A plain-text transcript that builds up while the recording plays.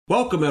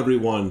Welcome,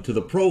 everyone, to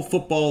the Pro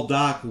Football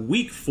Doc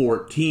Week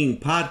 14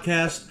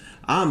 podcast.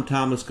 I'm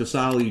Thomas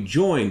Casali,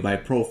 joined by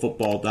Pro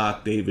Football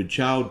Doc David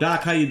Chow.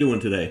 Doc, how you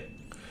doing today?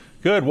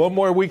 Good. One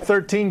more Week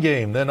 13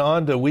 game, then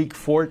on to Week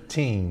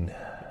 14.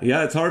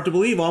 Yeah, it's hard to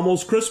believe.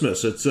 Almost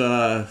Christmas. It's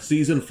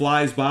season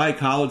flies by.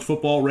 College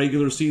football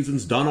regular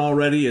season's done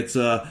already. It's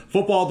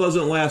football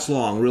doesn't last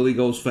long. Really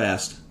goes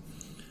fast.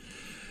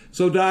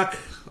 So, Doc,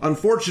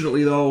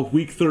 unfortunately, though,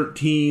 Week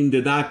 13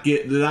 did not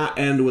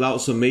end without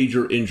some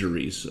major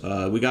injuries.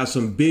 We got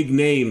some big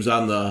names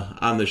on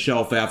the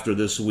shelf after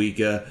this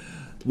week.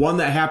 One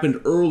that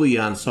happened early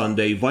on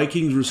Sunday,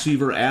 Vikings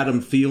receiver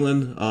Adam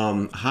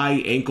Thielen,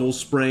 high ankle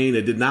sprain.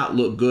 It did not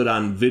look good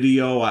on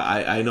video.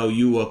 I know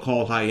you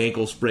called high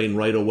ankle sprain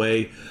right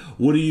away.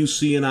 What are you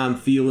seeing on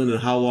Thielen,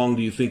 and how long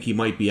do you think he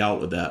might be out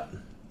with that?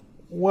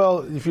 Well,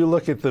 if you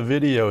look at the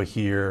video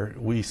here,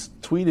 we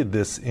tweeted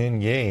this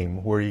in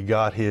game where he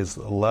got his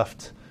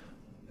left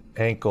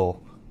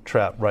ankle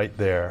trapped right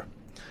there.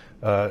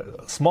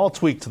 Small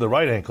tweak to the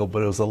right ankle,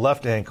 but it was the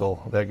left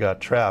ankle that got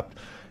trapped.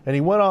 And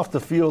he went off the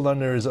field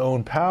under his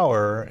own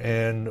power,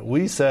 and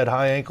we said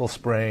high ankle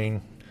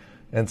sprain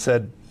and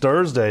said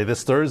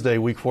this Thursday,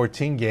 Week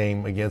 14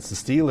 game against the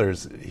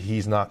Steelers,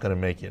 he's not going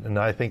to make it. And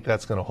I think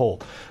that's going to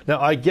hold.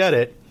 Now, I get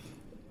it.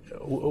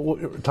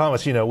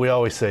 Thomas, we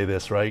always say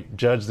this, right?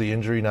 Judge the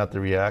injury, not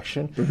the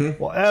reaction.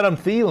 Mm-hmm. Well, Adam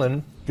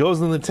Thielen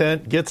goes in the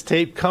tent, gets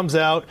taped, comes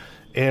out,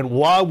 and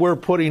while we're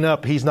putting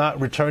up he's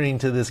not returning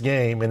to this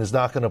game and is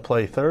not going to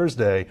play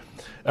Thursday,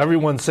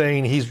 everyone's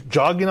saying he's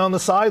jogging on the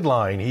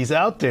sideline. He's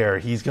out there.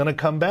 He's going to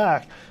come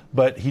back.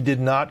 But he did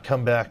not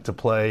come back to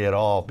play at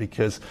all,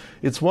 because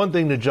it's one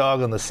thing to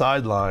jog on the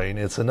sideline.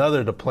 It's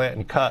another to plant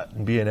and cut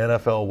and be an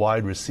NFL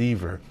wide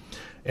receiver.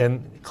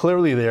 And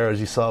clearly there, as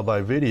you saw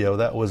by video,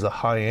 that was a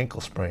high ankle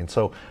sprain.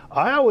 So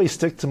I always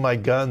stick to my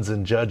guns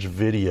and judge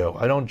video.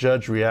 I don't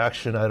judge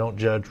reaction. I don't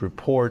judge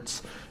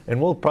reports. And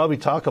we'll probably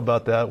talk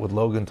about that with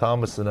Logan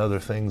Thomas and other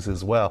things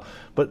as well.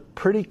 But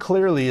pretty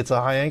clearly it's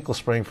a high ankle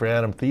sprain for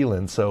Adam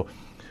Thielen. So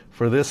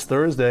for this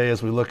Thursday,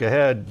 as we look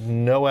ahead,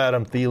 no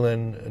Adam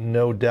Thielen,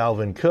 no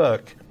Dalvin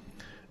Cook.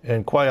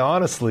 And quite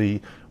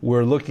honestly,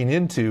 we're looking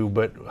into,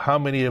 but how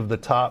many of the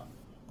top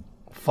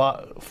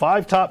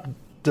five top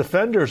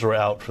defenders were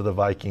out for the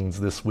Vikings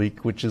this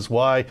week, which is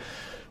why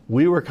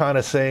we were kind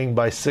of saying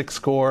by six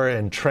score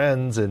and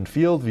trends and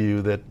field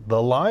view that the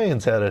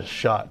Lions had a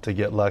shot to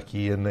get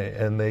lucky, and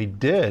they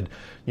did.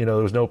 There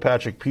was no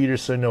Patrick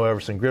Peterson, no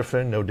Everson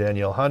Griffin, no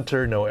Danielle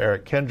Hunter, no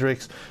Eric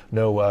Kendricks,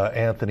 no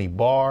Anthony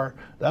Barr.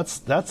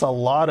 That's a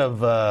lot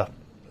of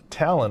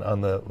talent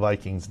on the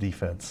Vikings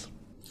defense.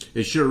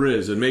 It sure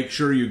is. And make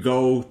sure you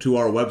go to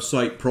our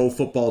website,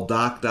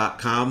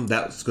 profootballdoc.com.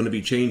 That's going to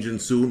be changing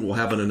soon. We'll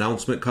have an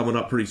announcement coming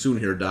up pretty soon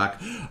here, Doc.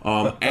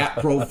 At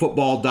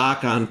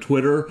profootballdoc on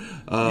Twitter.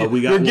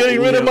 You're getting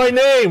rid of my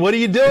name. What are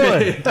you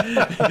doing?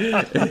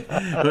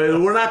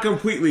 We're not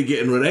completely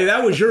getting rid of it. Hey,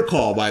 that was your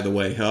call, by the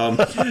way.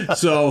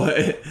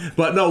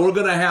 But no, we're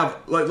going to have,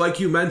 like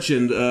you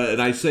mentioned,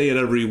 and I say it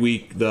every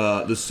week,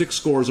 the six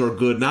scores are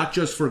good, not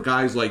just for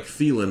guys like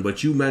Thielen,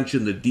 but you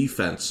mentioned the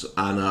defense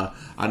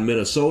on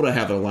Minnesota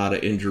having a lot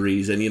of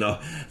injuries. And,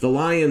 the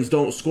Lions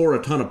don't score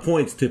a ton of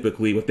points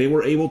typically, but they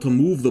were able to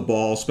move the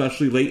ball,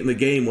 especially late in the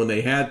game when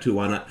they had to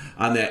on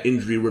that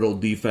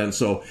injury-riddled defense.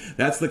 So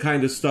that's the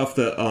kind of stuff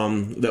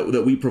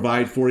that we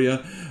provide for you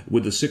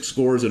with the six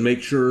scores. And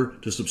make sure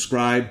to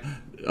subscribe.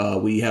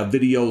 We have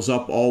videos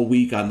up all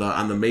week on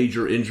the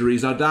major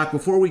injuries. Now, Doc,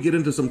 before we get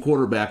into some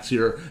quarterbacks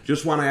here,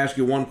 just want to ask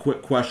you one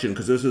quick question,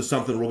 because this is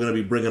something we're going to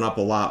be bringing up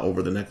a lot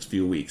over the next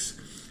few weeks.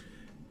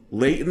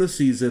 Late in the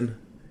season,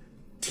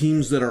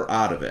 teams that are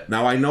out of it.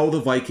 Now, I know the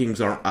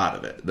Vikings aren't out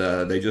of it.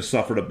 They just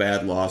suffered a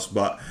bad loss,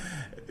 but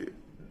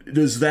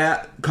does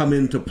that come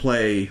into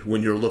play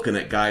when you're looking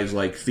at guys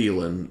like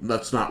Thielen?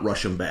 Let's not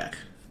rush him back.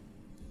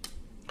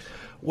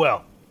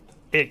 Well,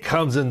 it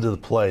comes into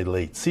play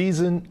late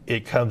season.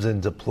 It comes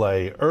into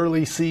play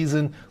early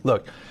season.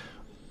 Look,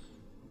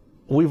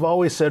 we've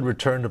always said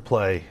return to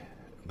play.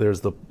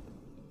 There's the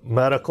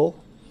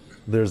medical,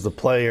 there's the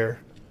player,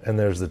 and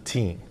there's the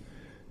team.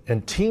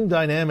 And team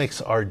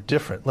dynamics are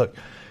different. Look,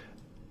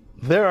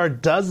 there are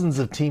dozens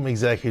of team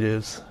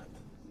executives,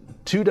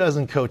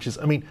 24 coaches.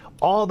 I mean,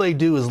 all they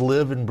do is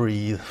live and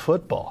breathe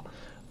football.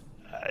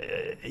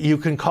 You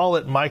can call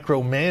it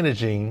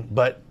micromanaging,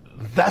 but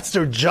that's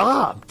their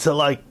job,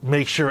 to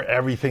make sure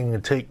everything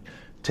and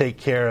take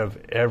care of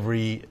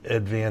every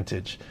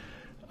advantage.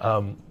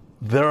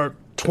 Their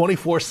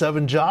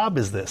 24/7 job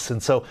is this,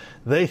 and so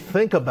they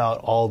think about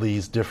all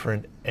these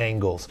different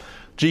angles.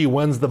 Gee,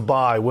 when's the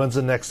bye? When's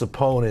the next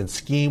opponent?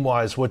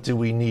 Scheme-wise, what do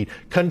we need?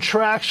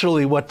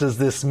 Contractually, what does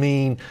this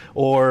mean?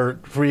 Or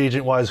free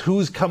agent-wise,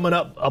 who's coming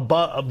up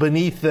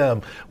beneath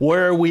them?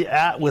 Where are we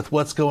at with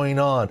what's going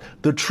on?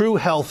 The true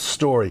health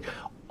story.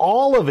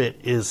 All of it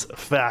is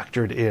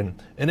factored in.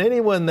 And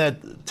anyone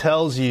that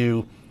tells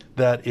you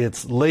that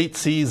it's late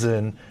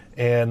season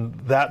and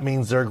that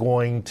means they're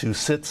going to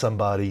sit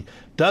somebody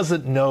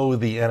doesn't know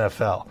the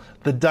NFL.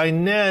 The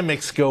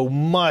dynamics go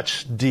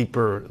much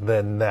deeper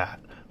than that.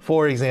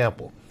 For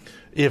example,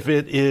 if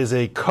it is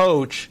a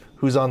coach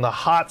who's on the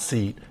hot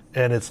seat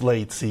and it's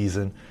late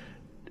season,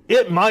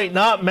 it might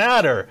not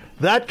matter.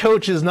 That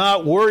coach is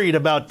not worried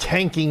about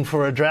tanking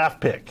for a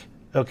draft pick,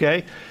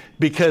 okay?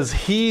 Because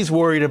he's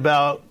worried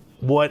about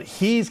what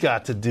he's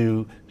got to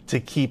do to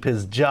keep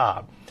his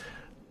job.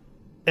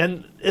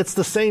 And it's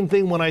the same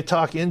thing when I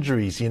talk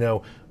injuries,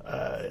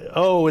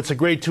 it's a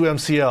grade 2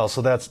 MCL,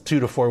 so that's 2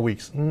 to 4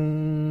 weeks.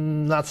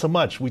 Not so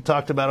much. We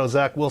talked about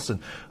Zach Wilson.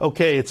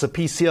 Okay, it's a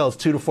PCL, it's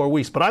 2 to 4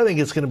 weeks, but I think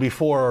it's going to be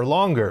 4 or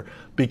longer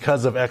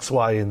because of X,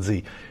 Y, and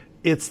Z.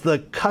 It's the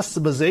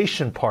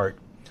customization part,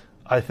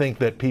 I think,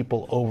 that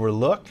people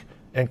overlook,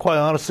 and quite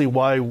honestly,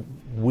 why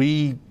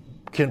we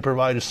can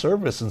provide a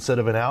service instead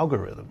of an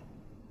algorithm.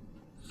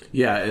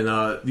 Yeah, and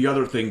the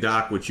other thing,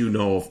 Doc, which you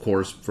know, of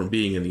course, from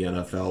being in the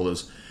NFL,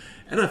 is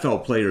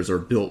NFL players are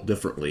built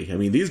differently. I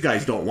mean, these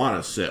guys don't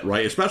want to sit,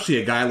 right? Especially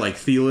a guy like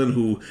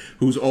Thielen,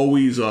 who's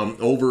always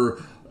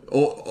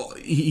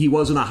he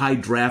wasn't a high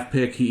draft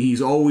pick. He's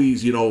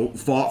always,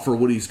 fought for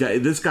what he's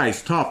got. This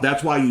guy's tough.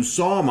 That's why you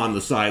saw him on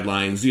the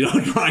sidelines,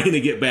 trying to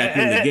get back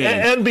in the game.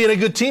 And being a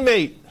good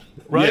teammate,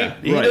 right?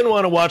 Yeah, he didn't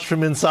want to watch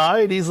from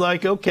inside. He's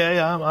like, okay,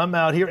 I'm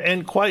out here.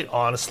 And quite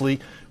honestly,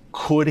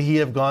 could he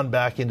have gone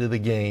back into the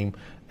game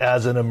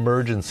as an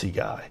emergency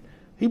guy?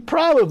 He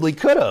probably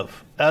could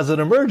have as an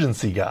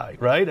emergency guy,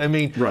 right? I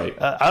mean, right.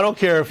 I don't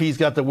care if he's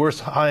got the worst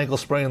high ankle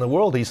sprain in the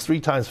world. He's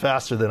 3 times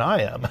faster than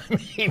I am. I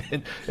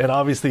mean, and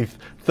obviously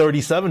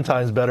 37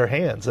 times better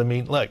hands. I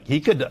mean, look,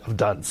 he could have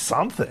done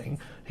something.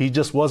 He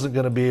just wasn't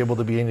going to be able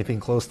to be anything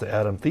close to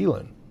Adam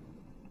Thielen.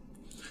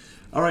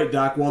 All right,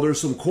 Doc. Well, there's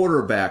some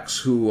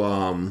quarterbacks who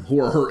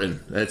are hurting.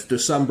 It's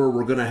December.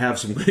 We're going to have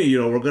some,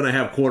 we're going to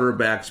have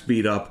quarterbacks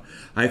beat up.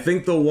 I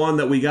think the one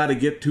that we got to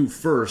get to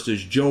first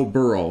is Joe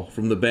Burrow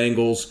from the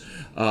Bengals.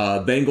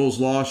 Bengals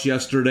lost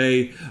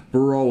yesterday.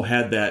 Burrow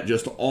had that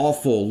just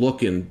awful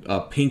looking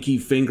pinky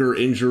finger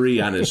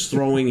injury on his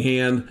throwing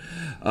hand.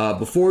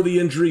 Before the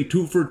injury,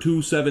 2 for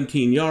 2,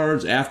 17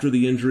 yards. After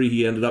the injury,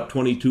 he ended up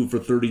 22 for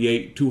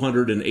 38,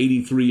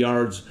 283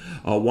 yards,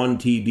 1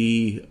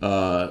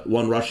 TD,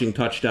 1 rushing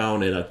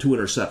touchdown, and 2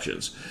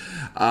 interceptions.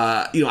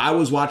 I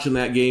was watching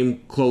that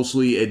game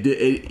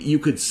closely. You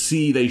could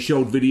see they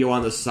showed video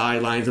on the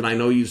sidelines, and I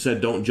know you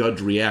said don't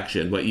judge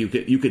reaction, but you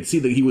could see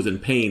that he was in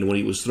pain when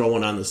he was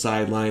throwing on the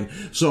sideline.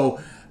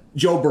 So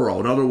Joe Burrow,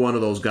 another one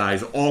of those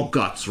guys, all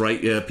guts,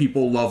 right?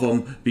 People love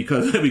him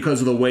because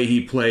of the way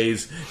he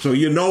plays. So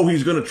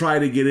he's going to try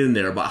to get in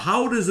there. But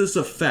how does this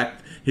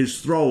affect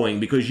his throwing?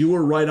 Because you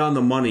were right on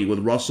the money with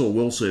Russell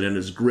Wilson and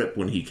his grip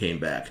when he came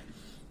back.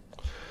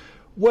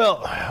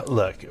 Well,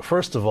 look,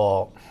 first of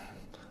all,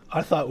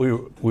 I thought we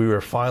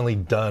were finally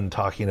done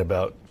talking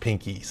about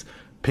pinky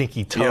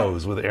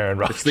toes with Aaron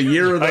Rodgers. It's the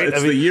year of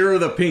the year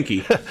of the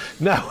pinky.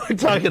 Now we're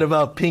talking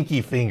about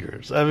pinky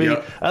fingers. I mean,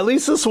 At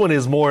least this one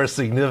is more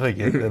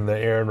significant than the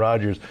Aaron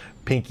Rodgers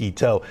pinky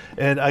toe.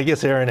 And I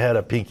guess Aaron had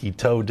a pinky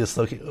toe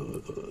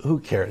dislocation. Who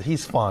cares?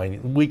 He's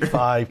fine. Week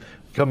 5,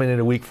 coming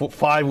into week 4,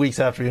 5 weeks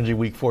after injury,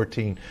 week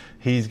 14,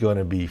 he's going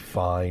to be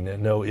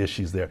fine. No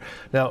issues there.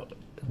 Now,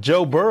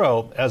 Joe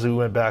Burrow, as we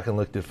went back and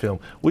looked at film,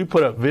 we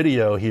put up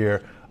video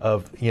here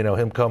of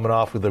him coming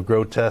off with a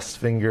grotesque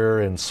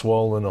finger and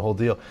swollen, the whole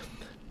deal.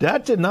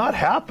 That did not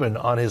happen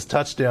on his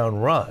touchdown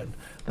run.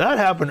 That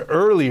happened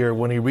earlier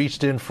when he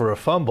reached in for a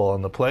fumble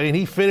on the play, and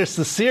he finished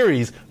the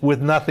series with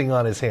nothing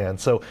on his hand.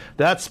 So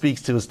that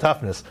speaks to his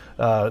toughness.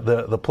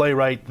 The play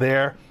right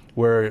there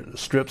where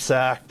strip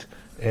sacked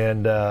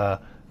and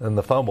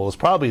the fumble is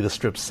probably the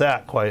strip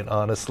sack, quite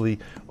honestly,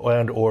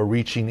 or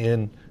reaching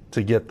in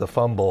to get the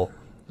fumble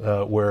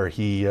where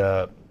he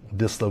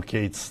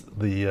dislocates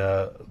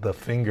the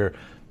finger,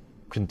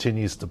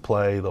 continues to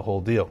play, the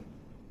whole deal.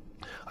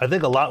 I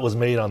think a lot was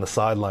made on the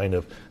sideline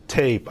of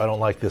tape. I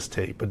don't like this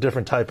tape. A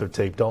different type of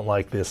tape. Don't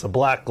like this. A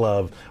black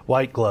glove,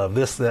 white glove,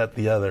 this, that,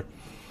 the other.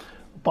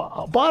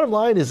 Bottom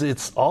line is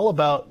it's all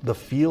about the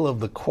feel of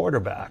the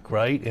quarterback,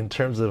 right, in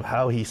terms of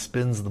how he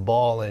spins the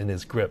ball and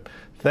his grip.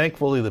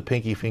 Thankfully, the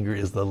pinky finger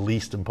is the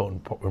least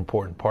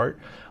important part.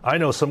 I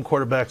know some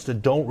quarterbacks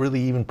that don't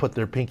really even put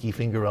their pinky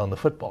finger on the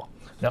football.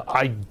 Now,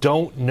 I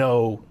don't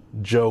know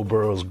Joe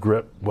Burrow's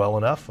grip well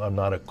enough. I'm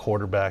not a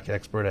quarterback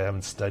expert. I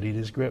haven't studied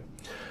his grip.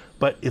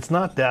 But it's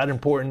not that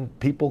important.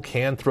 People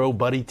can throw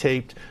buddy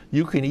taped.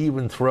 You can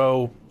even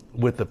throw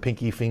with the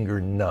pinky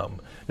finger numb.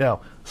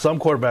 Now, some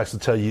quarterbacks will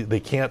tell you they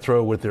can't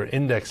throw with their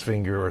index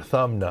finger or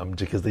thumb numbed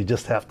because they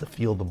just have to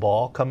feel the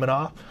ball coming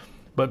off.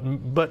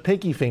 But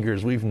pinky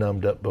fingers, we've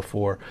numbed up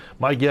before.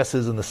 My guess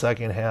is in the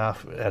second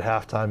half, at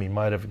halftime, he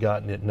might have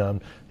gotten it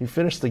numbed. He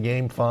finished the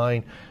game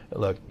fine.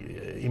 Look,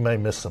 he might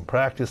miss some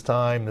practice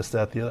time, this,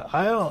 that, the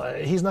other.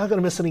 He's not going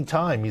to miss any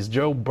time. He's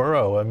Joe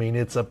Burrow. I mean,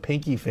 it's a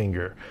pinky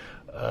finger.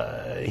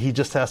 He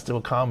just has to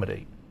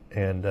accommodate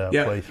and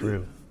play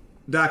through.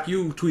 Doc,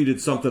 you tweeted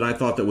something I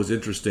thought that was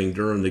interesting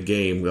during the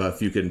game, if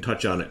you can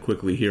touch on it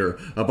quickly here,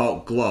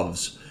 about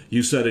gloves.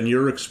 You said in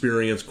your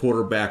experience,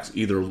 quarterbacks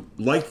either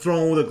like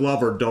throwing with a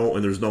glove or don't,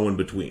 and there's no in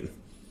between.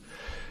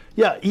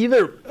 Yeah,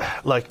 either,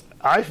 like,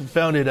 I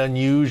found it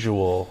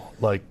unusual.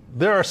 Like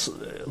there's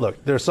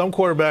some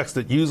quarterbacks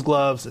that use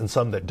gloves and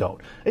some that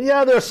don't. And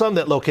yeah, there are some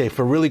that, okay,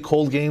 for really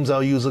cold games,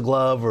 I'll use a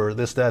glove or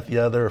this, that, the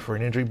other for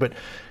an injury. But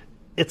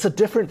it's a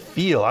different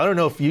feel. I don't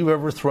know if you've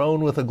ever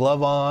thrown with a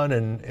glove on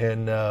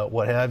and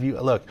what have you.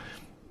 Look,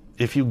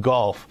 if you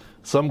golf,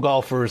 some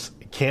golfers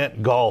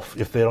can't golf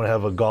if they don't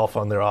have a golf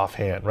on their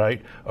offhand,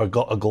 right? Or a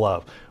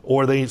glove.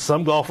 Or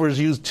some golfers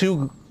use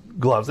two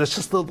gloves. It's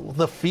just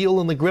the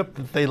feel and the grip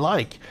that they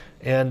like.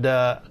 And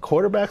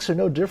quarterbacks are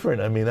no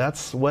different. I mean,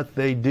 that's what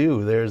they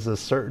do. There's a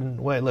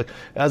certain way. Look,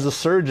 as a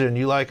surgeon,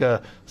 you like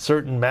a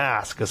certain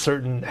mask, a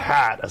certain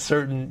hat, a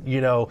certain,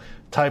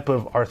 type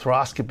of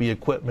arthroscopy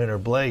equipment or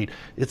blade.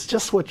 It's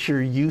just what you're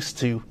used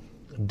to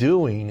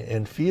doing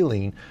and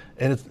feeling.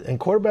 And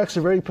quarterbacks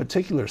are very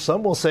particular.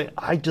 Some will say,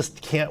 I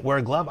just can't wear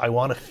a glove. I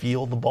want to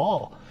feel the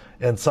ball.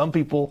 And some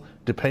people,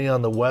 depending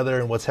on the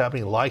weather and what's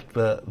happening, like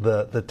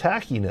the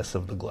tackiness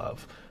of the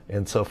glove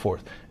and so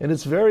forth. And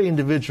it's very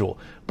individual.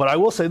 But I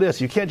will say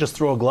this, you can't just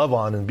throw a glove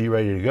on and be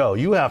ready to go.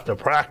 You have to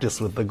practice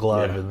with the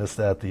glove and this,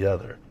 that, the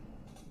other.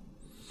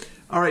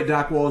 All right,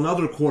 Doc. Well,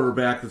 another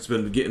quarterback that's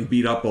been getting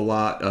beat up a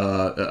lot,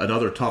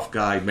 another tough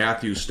guy,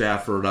 Matthew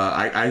Stafford.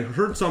 I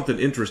heard something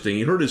interesting.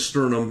 He hurt his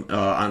sternum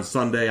on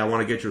Sunday. I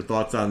want to get your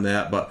thoughts on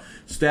that. But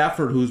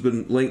Stafford, who's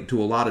been linked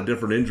to a lot of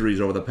different injuries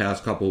over the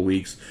past couple of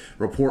weeks,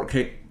 report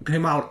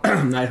came out,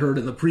 I heard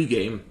in the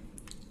pregame.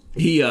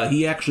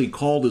 He actually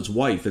called his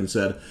wife and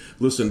said,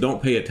 listen,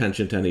 don't pay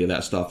attention to any of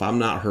that stuff. I'm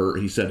not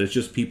hurt. He said, it's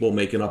just people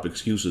making up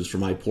excuses for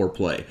my poor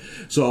play.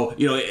 So,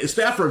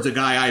 Stafford's a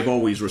guy I've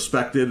always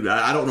respected.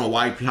 I don't know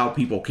how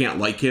people can't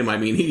like him. I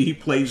mean, he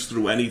plays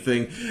through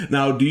anything.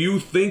 Now, do you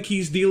think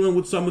he's dealing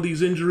with some of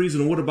these injuries?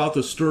 And what about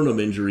the sternum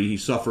injury he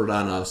suffered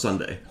on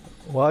Sunday?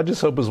 Well, I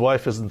just hope his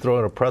wife isn't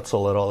throwing a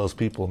pretzel at all those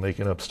people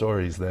making up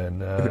stories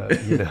then,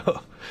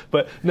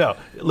 But no,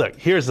 look,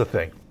 here's the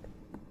thing.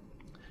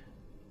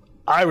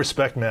 I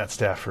respect Matt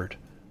Stafford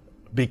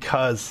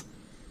because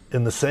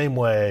in the same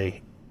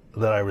way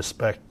that I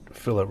respect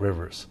Phillip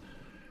Rivers.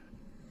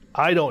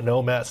 I don't know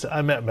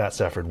I met Matt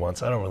Stafford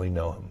once. I don't really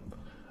know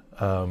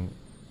him.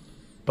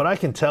 But I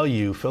can tell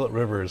you Phillip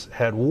Rivers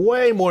had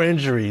way more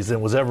injuries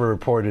than was ever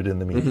reported in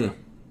the media.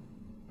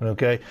 Mm-hmm.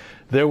 Okay?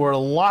 There were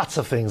lots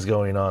of things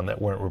going on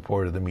that weren't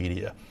reported in the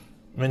media.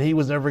 I mean, he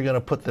was never going to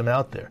put them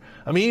out there.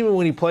 I mean, even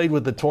when he played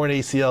with the torn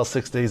ACL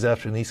 6 days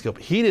after the knee scope,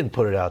 he didn't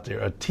put it out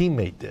there. A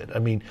teammate did. I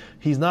mean,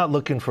 he's not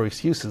looking for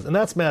excuses. And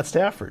that's Matt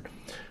Stafford.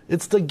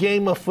 It's the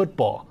game of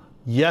football.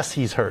 Yes,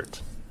 he's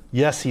hurt.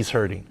 Yes, he's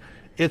hurting.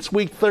 It's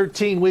week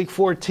 13, week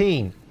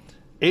 14.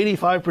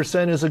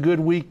 85% is a good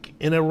week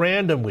in a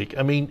random week.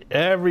 I mean,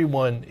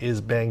 everyone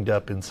is banged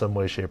up in some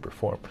way, shape, or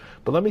form.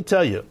 But let me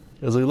tell you,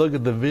 as we look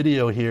at the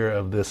video here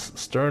of this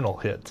sternal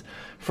hit,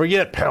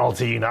 forget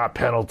penalty, not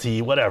penalty,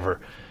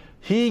 whatever.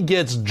 He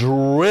gets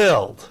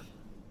drilled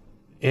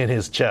in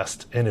his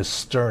chest, in his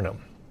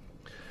sternum.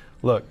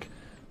 Look,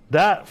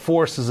 that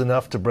force is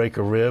enough to break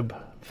a rib,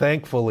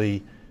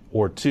 thankfully,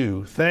 or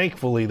two.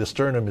 Thankfully, the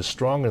sternum is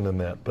stronger than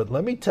that. But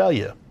let me tell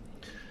you,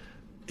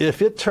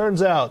 if it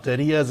turns out that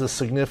he has a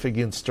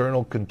significant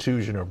sternal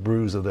contusion or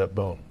bruise of that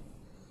bone,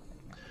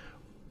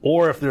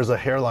 or if there's a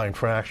hairline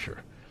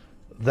fracture,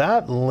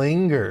 that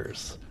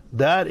lingers.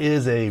 That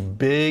is a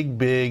big,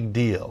 big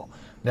deal.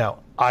 Now,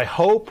 I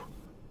hope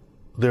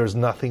there's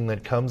nothing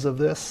that comes of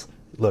this.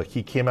 Look,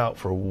 he came out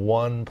for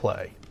one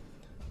play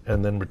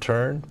and then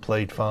returned,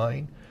 played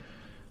fine.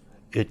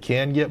 It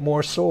can get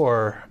more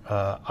sore.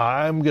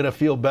 I'm going to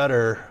feel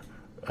better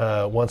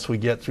once we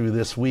get through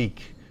this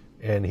week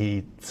and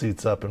he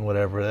suits up and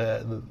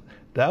whatever.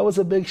 That was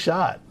a big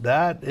shot.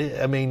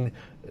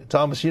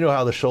 Thomas, you know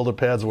how the shoulder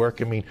pads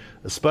work. I mean,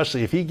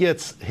 especially if he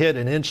gets hit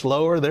an inch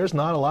lower, there's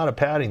not a lot of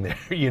padding there,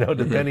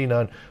 depending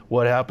on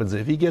what happens.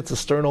 If he gets a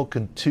sternal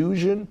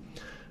contusion,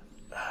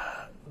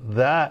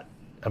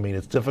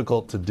 it's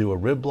difficult to do a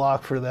rib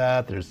block for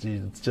that.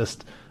 It's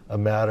just a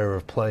matter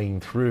of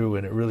playing through,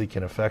 and it really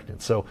can affect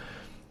it. So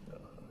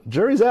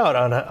jury's out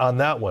on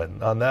that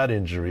one, on that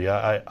injury.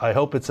 I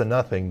hope it's a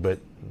nothing, but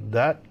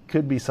that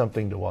could be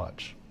something to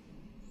watch.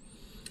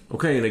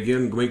 Okay, and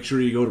again, make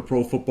sure you go to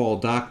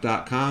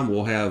ProFootballDoc.com.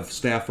 We'll have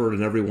Stafford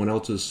and everyone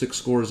else's 6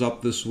 scores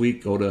up this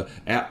week. Go to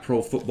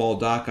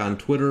 @ProFootballDoc on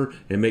Twitter,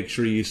 and make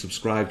sure you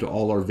subscribe to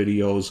all our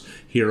videos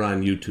here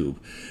on YouTube.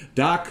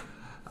 Doc,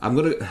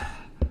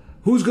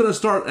 who's going to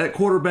start at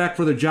quarterback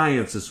for the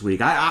Giants this week?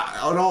 In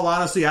all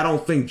honesty, I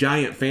don't think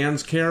Giant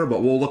fans care,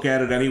 but we'll look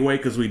at it anyway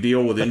because we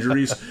deal with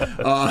injuries.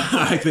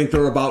 I think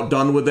they're about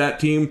done with that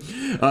team.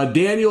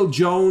 Daniel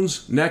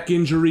Jones, neck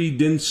injury,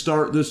 didn't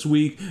start this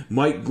week.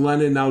 Mike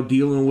Glennon now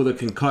dealing with a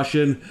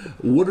concussion.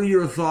 What are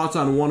your thoughts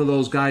on one of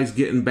those guys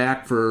getting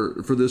back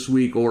for this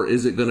week, or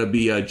is it going to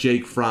be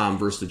Jake Fromm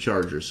versus the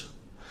Chargers?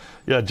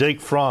 Yeah, Jake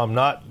Fromm,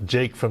 not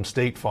Jake from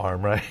State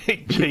Farm, right?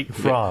 Jake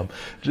Fromm.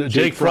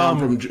 Jake Fromm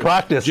from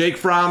practice. Jake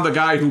Fromm, the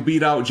guy who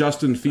beat out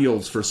Justin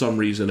Fields for some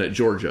reason at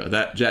Georgia.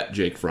 That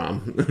Jake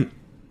Fromm.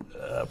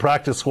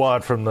 Practice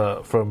squad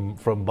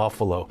from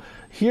Buffalo.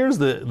 Here's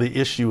the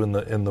issue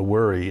and the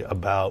worry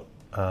about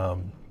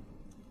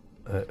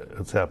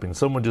it's happening.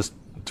 Someone just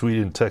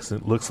tweeted and texted,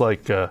 it looks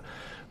like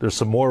there's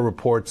some more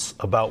reports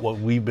about what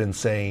we've been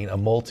saying, a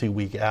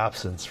multi-week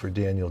absence for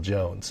Daniel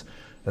Jones.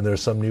 And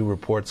there's some new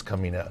reports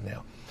coming out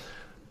now.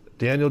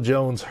 Daniel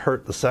Jones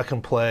hurt the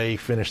second play,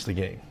 finished the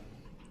game,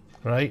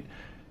 right?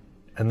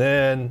 And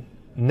then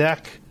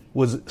neck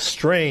was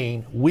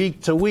strained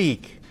week to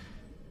week.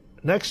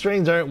 Neck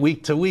strains aren't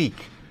week to week.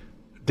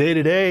 Day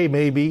to day,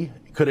 maybe.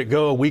 Could it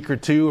go a week or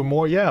two or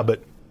more? Yeah,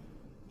 but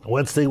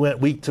once they went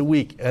week to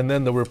week, and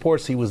then the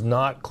reports he was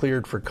not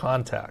cleared for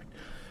contact.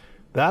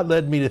 That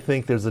led me to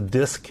think there's a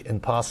disc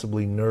and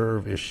possibly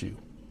nerve issue,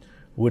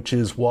 which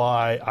is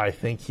why I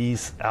think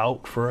he's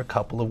out for a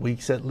couple of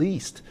weeks at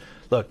least.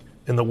 Look,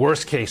 in the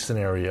worst case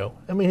scenario,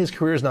 I mean, his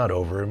career's not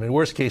over. I mean,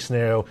 worst case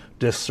scenario,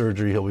 disc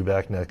surgery, he'll be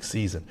back next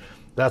season.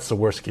 That's the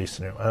worst case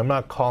scenario. I'm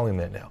not calling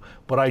that now.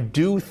 But I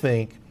do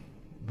think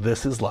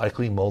this is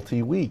likely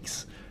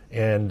multi-weeks.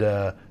 And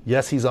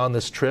yes, he's on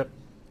this trip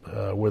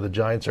where the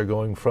Giants are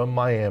going from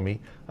Miami.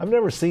 I've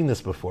never seen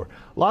this before.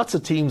 Lots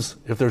of teams,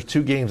 if there's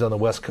 2 games on the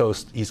West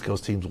Coast, East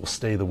Coast teams will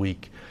stay the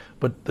week.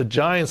 But the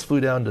Giants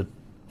flew down to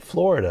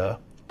Florida,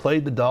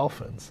 played the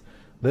Dolphins,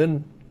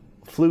 then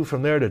flew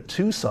from there to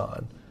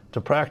Tucson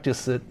to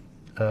practice at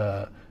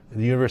the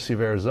University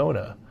of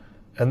Arizona,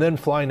 and then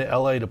flying to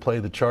LA to play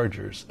the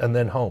Chargers, and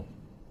then home.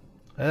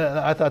 And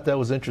I thought that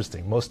was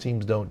interesting. Most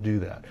teams don't do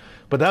that.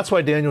 But that's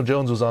why Daniel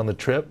Jones was on the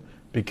trip,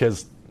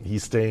 because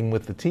he's staying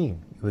with the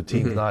team. The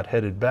team's not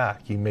headed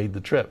back. He made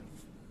the trip.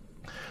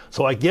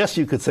 So I guess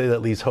you could say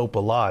that leaves hope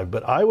alive,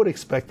 but I would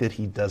expect that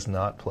he does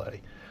not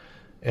play.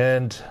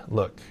 And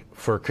look,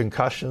 for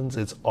concussions,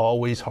 it's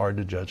always hard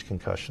to judge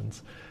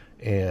concussions.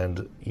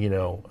 And,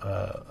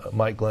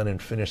 Mike Glennon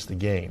finished the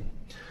game.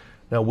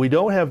 Now, we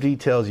don't have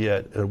details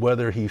yet of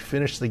whether he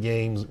finished the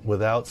games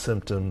without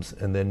symptoms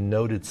and then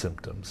noted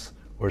symptoms,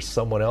 or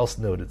someone else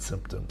noted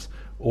symptoms,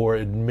 or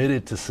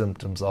admitted to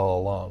symptoms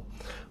all along.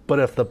 But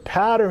if the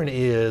pattern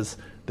is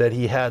that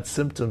he had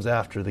symptoms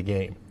after the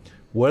game,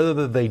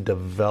 whether they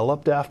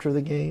developed after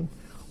the game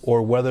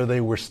or whether they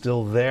were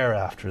still there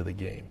after the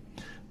game,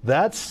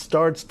 that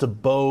starts to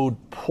bode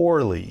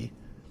poorly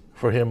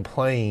for him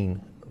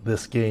playing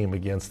this game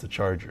against the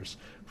Chargers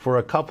for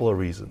a couple of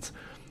reasons.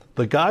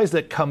 The guys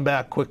that come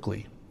back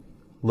quickly,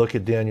 look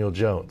at Daniel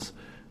Jones.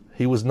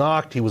 He was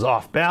knocked, he was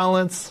off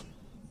balance,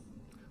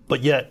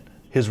 but yet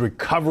his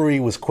recovery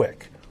was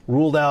quick.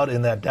 Ruled out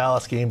in that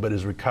Dallas game, but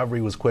his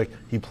recovery was quick.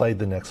 He played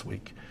the next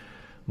week.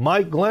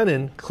 Mike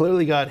Glennon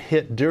clearly got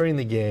hit during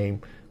the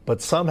game,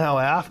 but somehow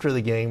after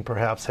the game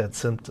perhaps had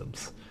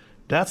symptoms.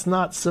 That's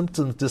not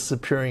symptoms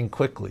disappearing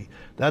quickly.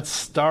 That's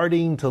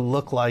starting to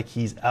look like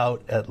he's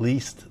out at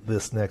least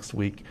this next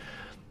week.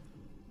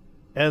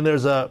 And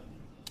there's a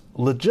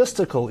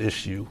logistical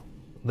issue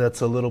that's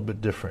a little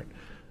bit different.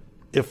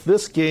 If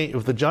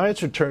the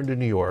Giants return to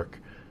New York,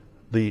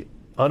 the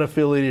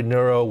unaffiliated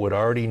neuro would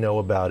already know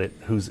about it,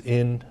 who's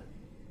in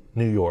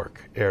New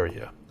York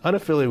area.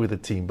 Unaffiliated with the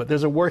team, but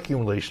there's a working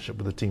relationship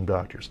with the team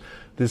doctors.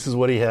 This is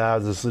what he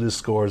has, this is his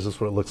scores, this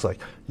is what it looks like.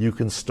 You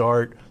can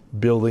start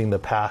building the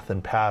path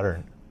and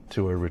pattern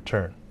to a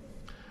return.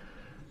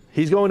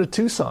 He's going to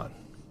Tucson.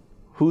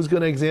 Who's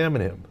going to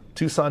examine him?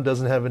 Tucson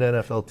doesn't have an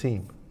NFL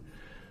team.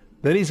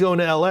 Then he's going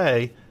to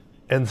LA,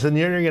 and then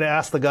you're going to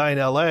ask the guy in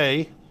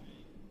LA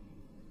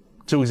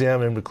to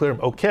examine him to clear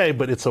him. Okay,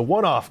 but it's a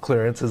one-off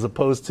clearance as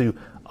opposed to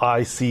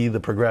I see the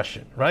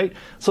progression, right?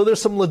 So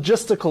there's some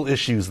logistical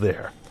issues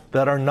there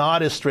that are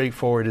not as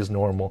straightforward as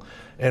normal.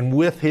 And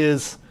with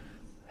his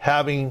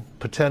having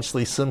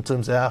potentially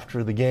symptoms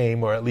after the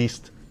game, or at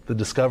least the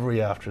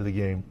discovery after the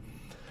game,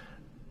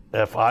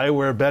 if I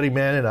were a betting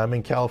man and I'm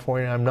in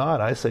California, I'm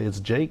not, I say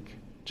it's Jake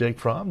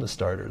Fromm, the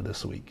starter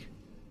this week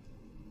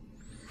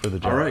for the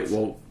Giants. All right,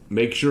 well,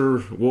 make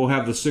sure we'll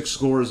have the 6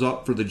 scores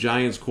up for the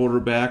Giants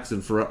quarterbacks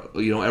and for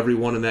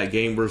everyone in that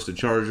game versus the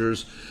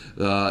Chargers.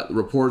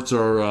 Reports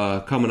are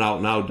coming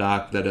out now,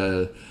 Doc,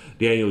 that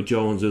Daniel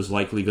Jones is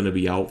likely going to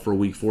be out for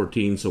Week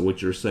 14. So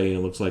what you're saying, it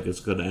looks like it's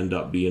going to end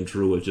up being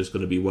true. It's just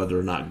going to be whether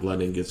or not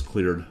Glennon gets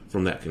cleared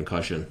from that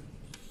concussion.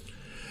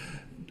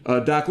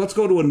 Doc, let's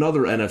go to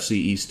another NFC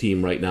East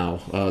team right now.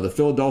 The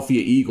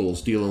Philadelphia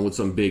Eagles dealing with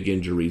some big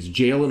injuries.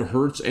 Jalen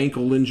Hurts'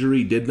 ankle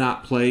injury did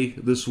not play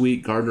this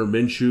week. Gardner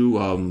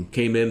Minshew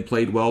came in,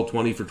 played well,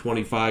 20 for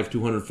 25,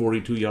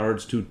 242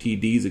 yards, 2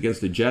 TDs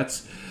against the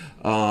Jets.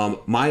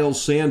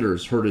 Miles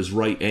Sanders hurt his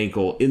right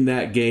ankle in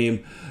that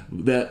game.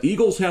 The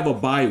Eagles have a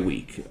bye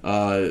week.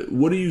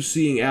 What are you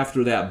seeing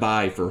after that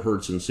bye for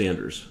Hurts and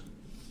Sanders?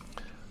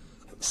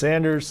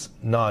 Sanders,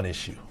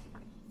 non-issue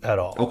at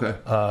all. Okay.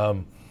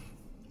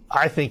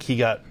 I think he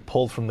got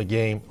pulled from the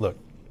game. Look,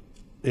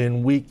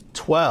 in week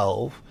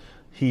 12,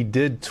 he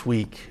did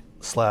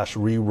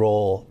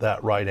tweak/re-roll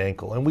that right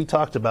ankle. And we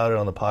talked about it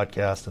on the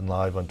podcast and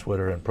live on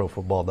Twitter and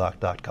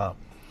ProFootballDoc.com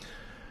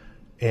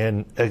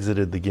and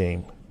exited the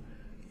game.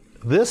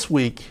 This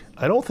week,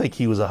 I don't think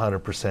he was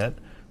 100%,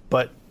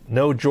 but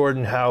no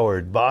Jordan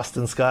Howard,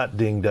 Boston Scott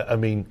dinged. I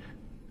mean,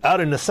 out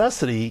of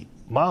necessity,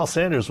 Miles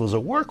Sanders was a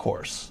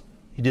workhorse.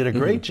 He did a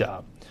great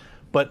job.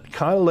 But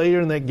kind of later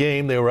in that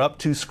game, they were up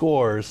 2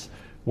 scores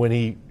when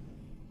he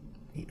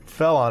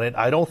fell on it.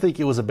 I don't think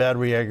it was a bad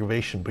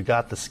re-aggravation, but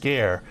got the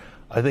scare.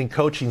 I think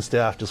coaching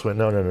staff just went,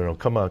 no,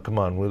 come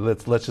on,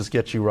 let's just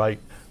get you right.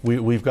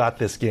 We've got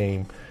this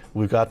game.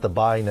 We've got the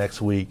bye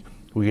next week.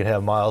 We can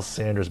have Miles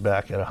Sanders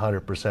back at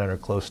 100% or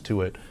close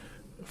to it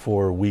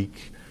for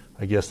week.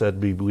 I guess that'd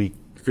be week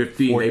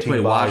 15. They play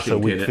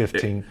Washington. So week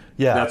 15.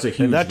 That's a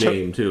huge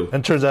game too.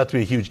 And turns out to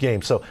be a huge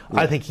game. So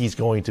I think he's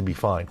going to be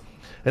fine.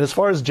 And as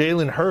far as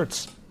Jalen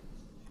Hurts,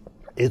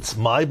 it's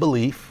my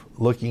belief,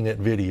 looking at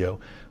video,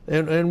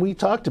 and we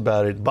talked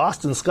about it,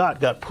 Boston Scott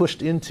got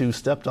pushed into,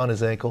 stepped on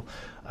his ankle.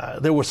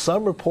 There were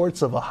some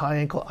reports of a high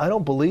ankle. I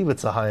don't believe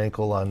it's a high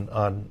ankle on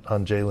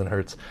Jalen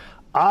Hurts.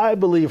 I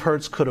believe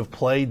Hurts could have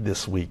played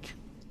this week,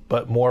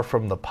 but more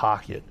from the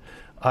pocket.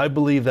 I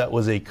believe that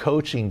was a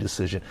coaching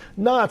decision.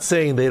 Not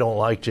saying they don't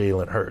like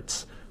Jalen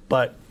Hurts,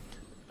 but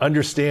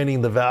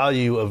understanding the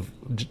value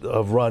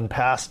of run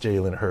past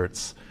Jalen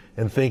Hurts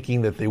and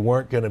thinking that they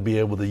weren't going to be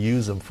able to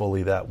use him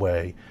fully that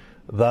way,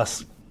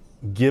 thus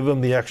give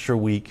him the extra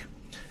week.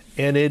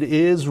 And it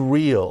is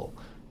real.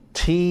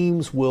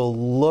 Teams will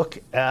look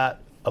at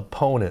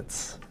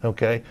opponents,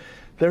 okay?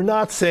 They're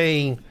not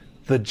saying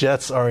the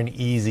Jets are an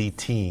easy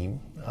team,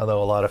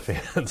 although a lot of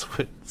fans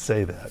would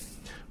say that.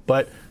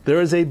 But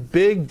there is a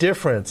big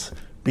difference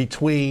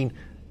between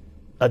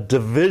a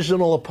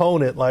divisional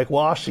opponent like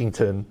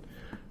Washington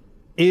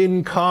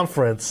in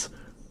conference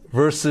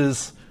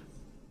versus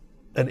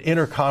an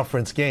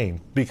interconference game,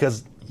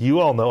 because you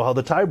all know how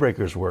the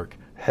tiebreakers work.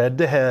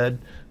 Head-to-head,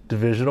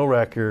 divisional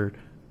record,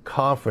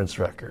 conference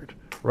record,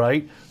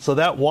 right? So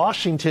that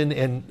Washington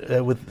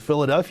and with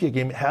Philadelphia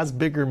game has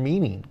bigger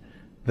meaning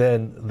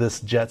than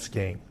this Jets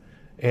game.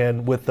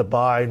 And with the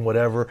bye and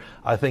whatever,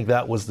 I think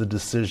that was the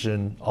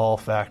decision, all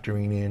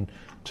factoring in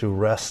to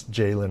rest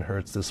Jalen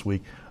Hurts this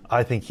week.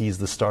 I think he's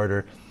the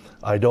starter.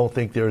 I don't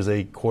think there's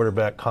a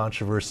quarterback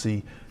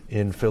controversy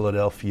in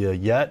Philadelphia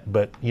yet,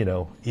 but,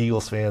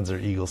 Eagles fans are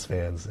Eagles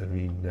fans. I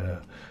mean,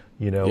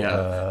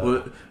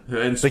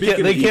 and they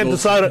can't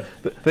decide.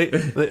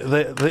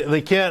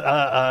 They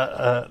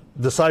can't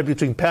decide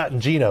between Pat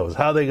and Geno's.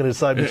 How are they going to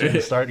decide between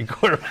the starting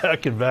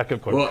quarterback and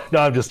backup quarterback? No,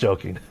 I'm just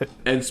joking.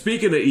 And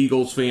speaking of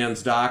Eagles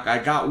fans, Doc, I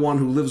got one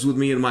who lives with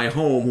me in my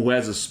home who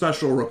has a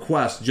special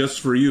request just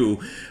for you.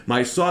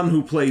 My son,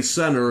 who plays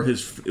center,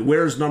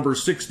 wears number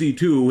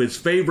 62. His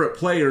favorite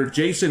player,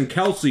 Jason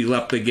Kelce,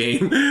 left the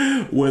game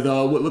with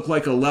what looked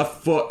like a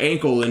left foot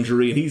ankle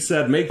injury, and he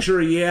said, "Make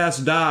sure you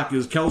ask Doc,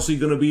 is Kelce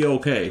going to be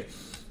okay?"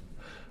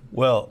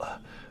 Well,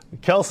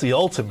 Kelce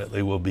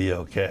ultimately will be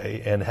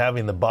okay, and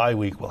having the bye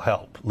week will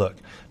help. Look,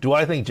 do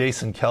I think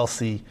Jason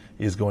Kelce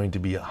is going to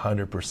be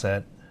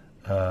 100%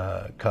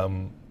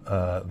 come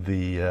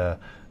the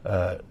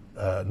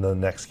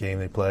next game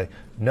they play?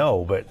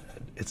 No, but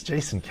it's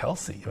Jason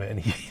Kelce. I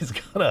mean, he's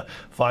going to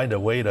find a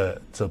way to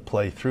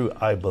play through,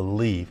 I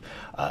believe.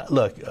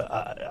 Look,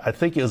 I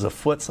think it was a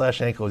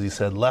foot/ankle, as you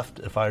said, left,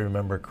 if I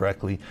remember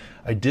correctly.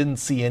 I didn't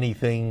see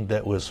anything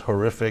that was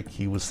horrific.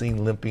 He was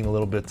seen limping a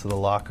little bit to the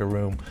locker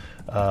room.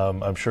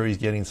 I'm sure he's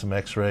getting some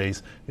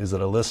x-rays. Is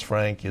it a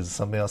Lisfranc? Is it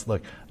something else?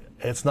 Look,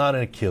 it's not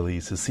an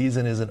Achilles. His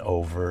season isn't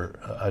over.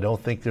 I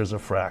don't think there's a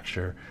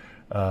fracture.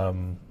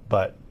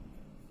 But,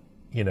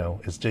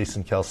 it's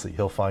Jason Kelce.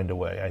 He'll find a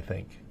way, I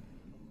think.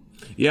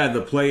 Yeah,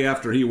 the play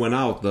after he went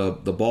out, the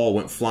ball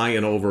went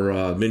flying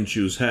over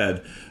Minshew's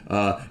head.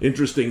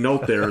 Interesting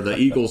note there, the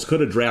Eagles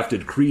could have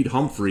drafted Creed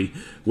Humphrey,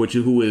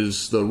 who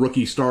is the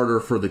rookie starter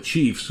for the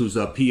Chiefs, who's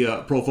a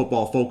Pro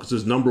Football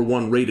Focus's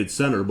 #1 rated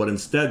center, but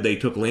instead they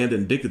took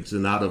Landon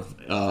Dickinson out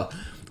of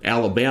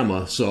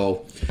Alabama.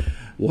 So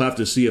we'll have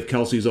to see if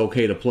Kelce's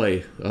okay to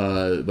play.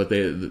 But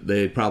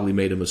they probably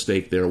made a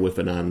mistake there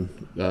whiffing on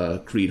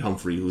Creed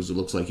Humphrey, who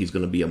looks like he's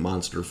going to be a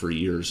monster for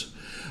years.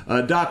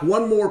 Doc,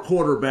 one more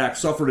quarterback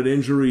suffered an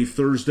injury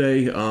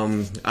Thursday.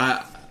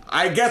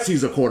 I guess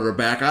he's a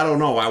quarterback. I don't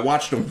know. I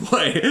watched him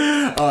play.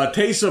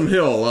 Taysom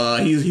Hill.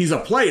 He's a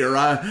player.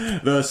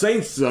 The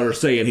Saints are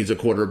saying he's a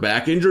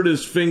quarterback. Injured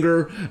his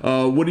finger.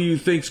 What do you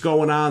think's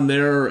going on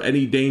there?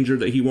 Any danger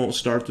that he won't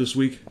start this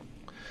week?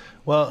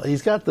 Well, you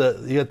got the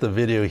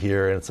video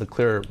here, and it's a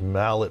clear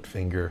mallet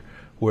finger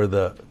where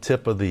the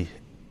tip of the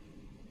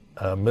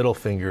middle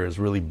finger is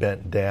really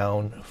bent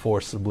down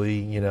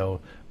forcibly,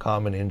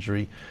 common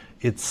injury.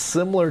 It's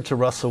similar to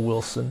Russell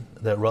Wilson,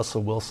 that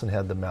Russell Wilson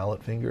had the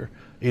mallet finger.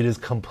 It is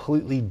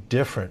completely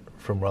different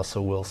from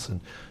Russell Wilson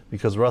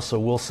because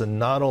Russell Wilson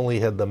not only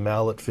had the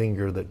mallet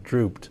finger that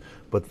drooped,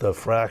 but the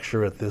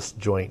fracture at this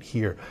joint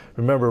here.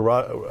 Remember,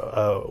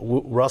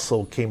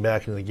 Russell came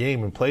back into the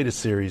game and played a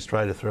series,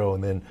 tried to throw,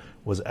 and then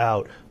was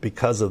out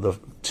because of the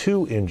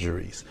 2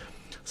 injuries.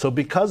 So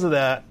because of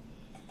that,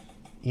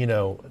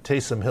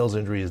 Taysom Hill's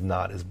injury is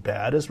not as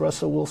bad as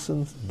Russell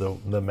Wilson's.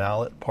 The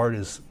mallet part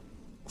is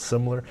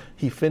similar.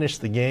 He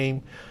finished the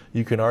game.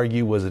 You can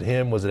argue, was it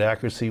him? Was it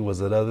accuracy? Was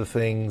it other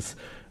things,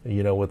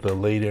 with the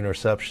late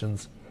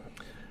interceptions?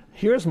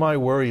 Here's my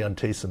worry on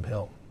Taysom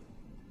Hill.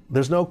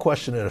 There's no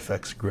question it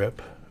affects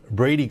grip.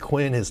 Brady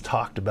Quinn has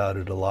talked about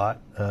it a lot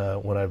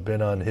when I've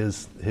been on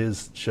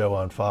his show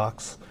on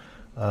Fox.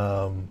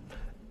 On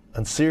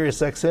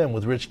Sirius XM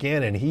with Rich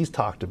Gannon, he's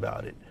talked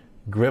about it.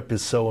 Grip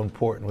is so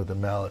important with the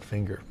mallet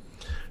finger.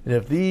 And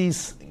if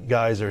these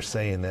guys are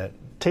saying that,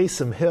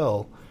 Taysom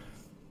Hill,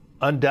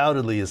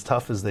 undoubtedly as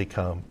tough as they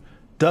come,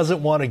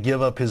 doesn't want to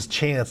give up his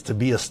chance to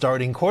be a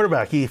starting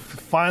quarterback. He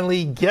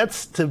finally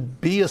gets to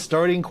be a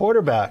starting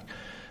quarterback.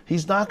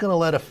 He's not going to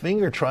let a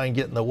finger try and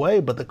get in the way,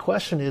 but the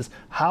question is,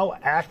 how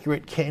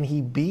accurate can he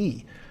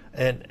be?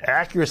 And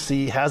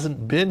accuracy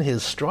hasn't been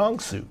his strong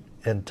suit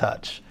in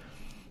touch.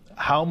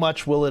 How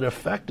much will it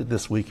affect it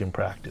this week in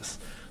practice?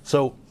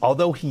 So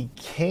although he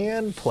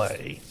can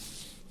play,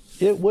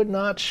 it would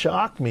not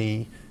shock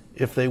me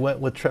if they went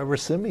with Trevor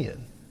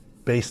Siemian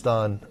based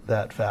on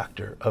that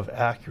factor of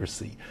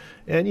accuracy.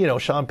 And,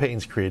 Sean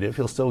Payton's creative.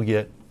 He'll still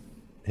get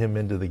him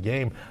into the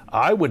game.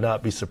 I would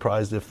not be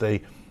surprised if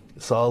they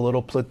saw a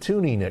little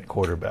platooning at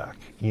quarterback,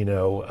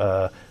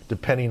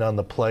 depending on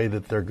the play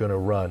that they're going to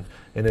run.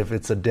 And if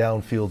it's a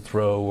downfield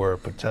throw or a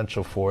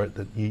potential for it,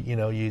 that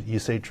you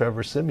say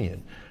Trevor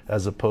Siemian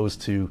as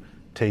opposed to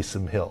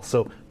Taysom Hill.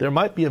 So there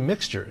might be a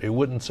mixture. It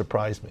wouldn't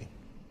surprise me.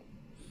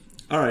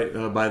 All right.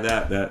 By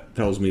that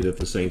tells me that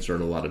the Saints are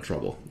in a lot of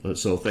trouble.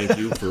 So thank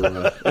you for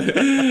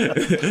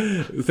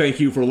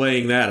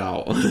laying that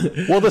out.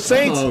 Well, the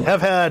Saints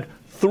have had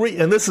 3,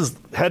 and this is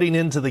heading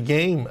into the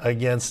game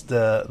against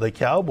the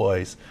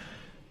Cowboys.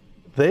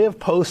 They have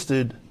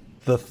posted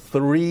the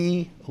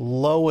 3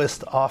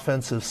 lowest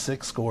offensive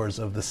 6 scores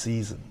of the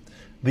season.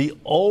 The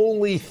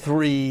only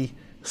 3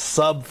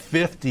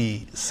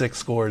 sub-50 6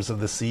 scores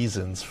of the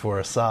seasons for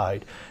a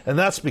side. And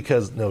that's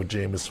because no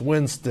Jameis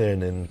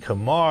Winston and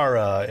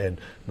Kamara and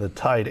the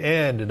tight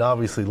end and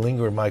obviously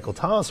lingering Michael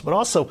Thomas, but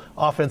also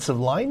offensive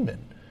linemen.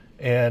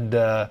 And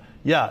if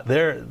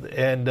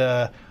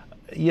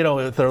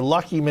they're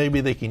lucky, maybe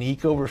they can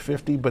eke over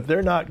 50, but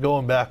they're not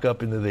going back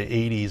up into the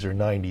 80s or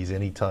 90s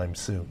anytime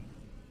soon.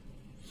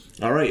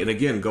 All right, and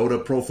again, go to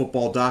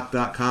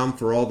ProFootballDoc.com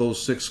for all those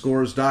 6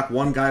 scores. Doc,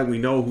 one guy we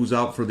know who's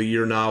out for the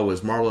year now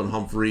is Marlon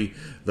Humphrey,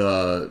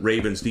 the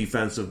Ravens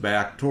defensive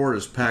back. Tore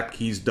his pec,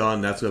 he's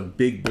done. That's a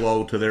big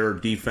blow to their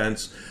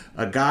defense.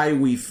 A guy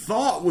we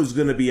thought was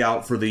going to be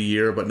out for the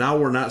year, but now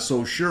we're not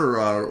so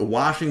sure.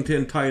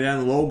 Washington tight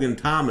end Logan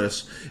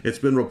Thomas, it's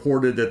been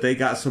reported that they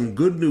got some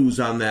good news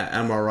on that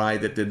MRI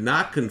that did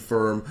not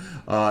confirm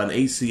an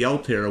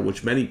ACL tear,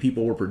 which many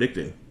people were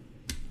predicting.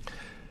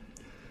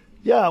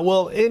 Yeah,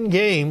 well, in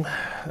game,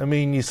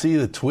 you see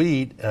the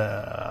tweet.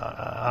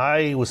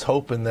 I was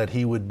hoping that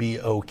he would be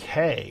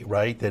okay,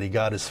 right? That he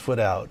got his foot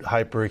out,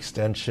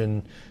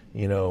 hyperextension,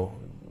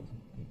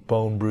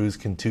 bone bruise,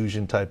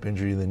 contusion type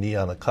injury in the knee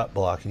on the cut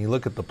block. And you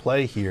look at the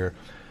play here,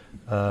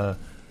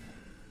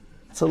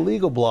 it's a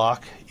legal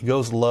block. He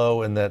goes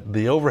low, and that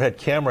the overhead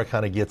camera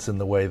kind of gets in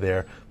the way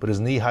there, but his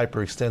knee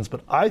hyperextends.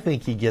 But I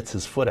think he gets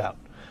his foot out.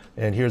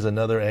 And here's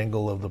another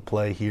angle of the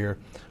play here.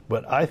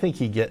 But I think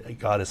he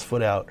got his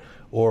foot out,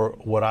 or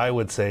what I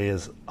would say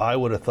is I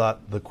would have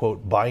thought the,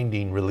 quote,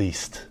 binding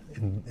released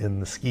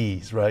in the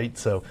skis, right?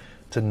 So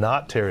to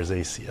not tear his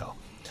ACL.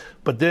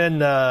 But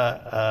then,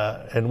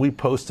 and we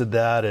posted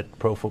that at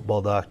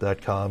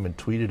ProFootballDoc.com and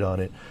tweeted on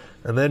it.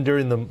 And then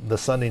during the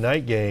Sunday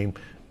night game,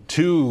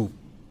 2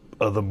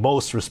 of the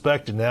most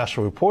respected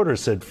national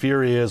reporters said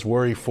fear is,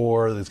 worry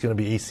for, it's going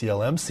to be ACL,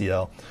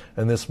 MCL.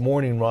 And this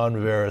morning, Ron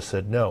Rivera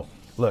said, no,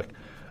 look,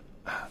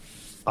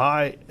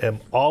 I am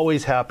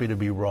always happy to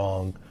be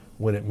wrong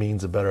when it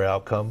means a better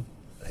outcome.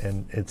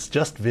 And it's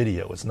just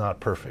video. It's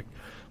not perfect.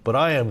 But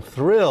I am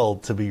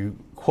thrilled to be,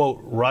 quote,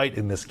 right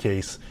in this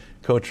case,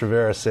 Coach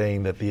Rivera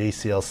saying that the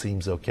ACL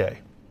seems okay.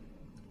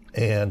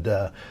 And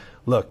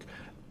look,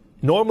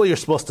 normally you're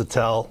supposed to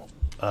tell.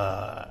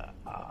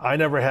 I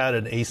never had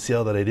an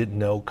ACL that I didn't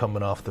know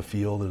coming off the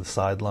field or the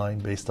sideline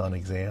based on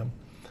exam.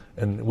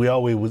 And we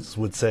always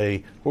would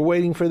say, we're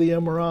waiting for the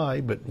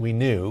MRI, but we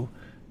knew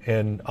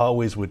and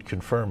always would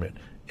confirm it.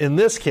 In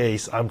this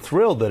case, I'm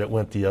thrilled that it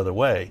went the other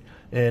way.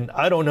 And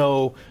I don't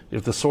know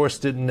if the source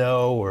didn't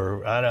know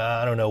or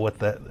I don't know what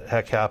the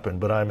heck happened,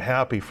 but I'm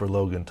happy for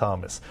Logan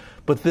Thomas.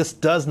 But this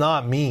does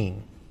not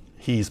mean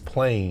he's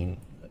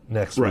playing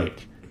next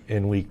week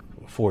in week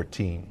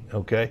 14,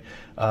 okay?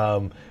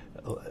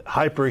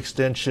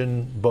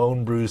 Hyperextension,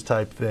 bone bruise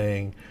type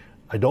thing.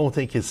 I don't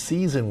think his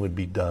season would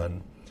be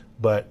done,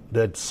 but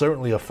that's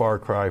certainly a far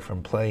cry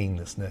from playing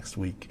this next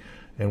week.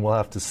 And we'll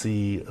have to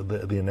see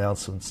the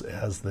announcements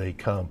as they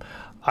come.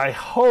 I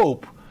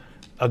hope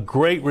a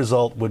great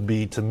result would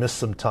be to miss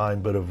some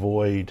time but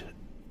avoid,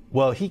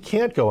 well, he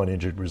can't go on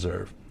injured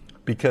reserve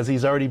because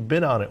he's already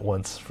been on it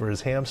once for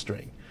his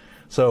hamstring.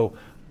 So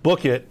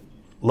book it,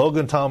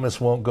 Logan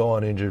Thomas won't go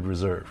on injured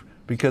reserve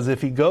because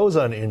if he goes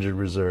on injured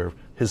reserve,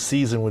 his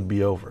season would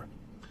be over.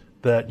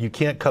 That you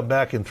can't come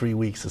back in 3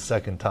 weeks a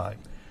second time.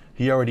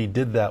 He already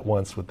did that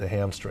once with the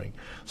hamstring.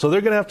 So they're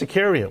going to have to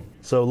carry him.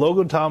 So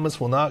Logan Thomas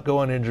will not go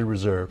on injured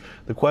reserve.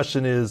 The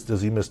question is,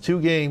 does he miss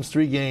 2 games,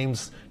 3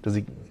 games?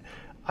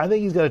 I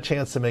think he's got a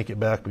chance to make it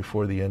back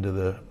before the end of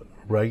the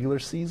regular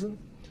season.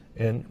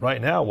 And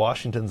right now,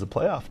 Washington's a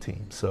playoff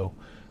team. So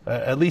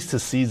at least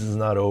his season's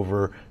not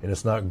over, and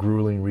it's not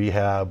grueling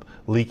rehab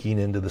leaking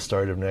into the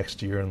start of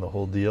next year and the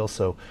whole deal.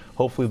 So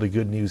hopefully the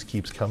good news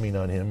keeps coming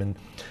on him. And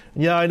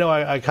yeah, I know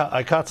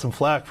I caught some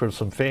flack from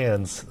some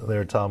fans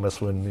there,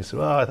 Thomas, when he said,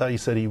 well, I thought you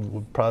said he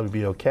would probably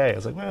be okay. I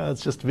was like, well,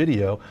 it's just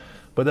video.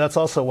 But that's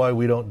also why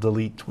we don't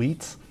delete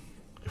tweets.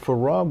 If we're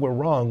wrong,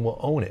 we'll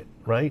own it,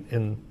 right?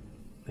 And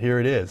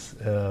here it is.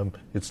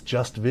 It's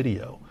just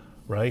video,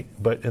 right?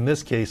 But in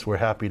this case, we're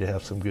happy to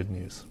have some good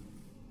news.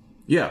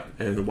 Yeah,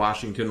 and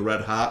Washington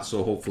red hot,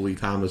 so hopefully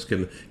Thomas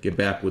can get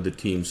back with the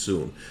team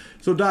soon.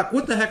 So, Doc,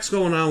 what the heck's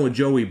going on with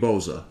Joey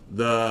Bosa?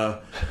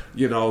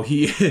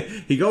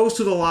 He goes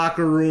to the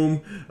locker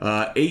room.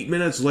 8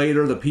 minutes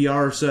later, the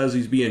PR says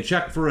he's being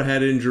checked for a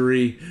head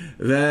injury.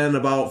 Then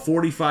about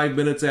 45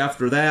 minutes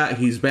after that,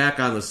 he's back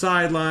on the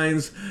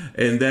sidelines.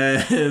 And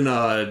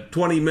then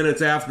 20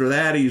 minutes after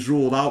that, he's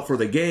ruled out for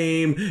the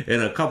game.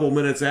 And a couple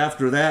minutes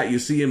after that, you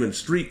see him in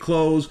street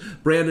clothes.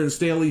 Brandon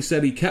Staley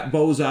said he kept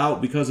Bosa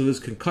out because of his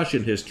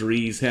concussion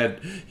history.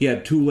 He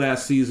had 2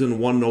 last season,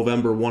 1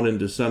 November, 1 in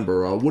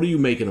December. What are you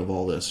making of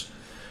all this?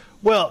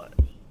 Well,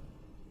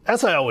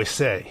 as I always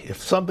say, if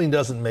something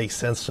doesn't make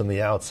sense from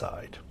the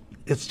outside,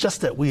 it's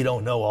just that we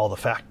don't know all the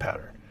fact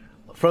pattern.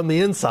 From the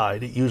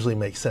inside, it usually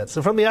makes sense.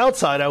 And from the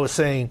outside, I was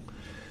saying,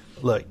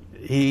 look,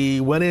 he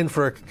went in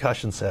for a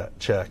concussion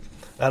check.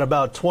 At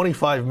about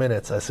 25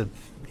 minutes, I said,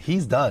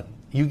 he's done.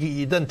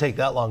 It doesn't take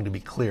that long to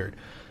be cleared.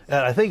 And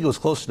I think it was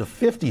closer to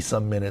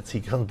 50-some minutes.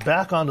 He comes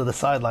back onto the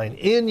sideline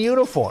in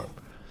uniform.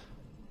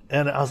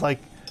 And I was like,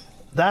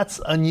 that's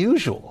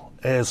unusual,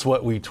 is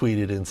what we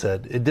tweeted and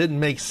said. It didn't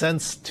make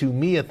sense to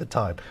me at the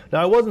time.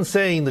 Now, I wasn't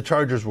saying the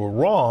Chargers were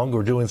wrong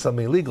or doing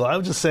something illegal. I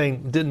was just saying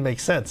it didn't make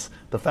sense.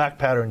 The fact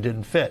pattern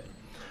didn't fit.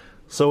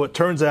 So it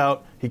turns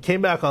out he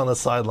came back on the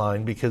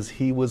sideline because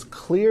he was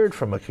cleared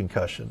from a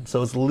concussion.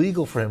 So it's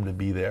legal for him to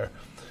be there.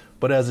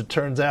 But as it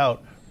turns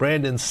out,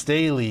 Brandon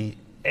Staley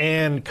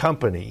and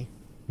company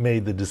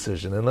made the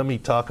decision. And let me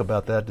talk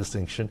about that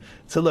distinction.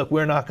 So look,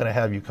 we're not going to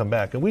have you come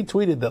back. And we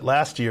tweeted that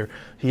last year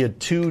he had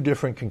 2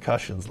 different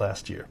concussions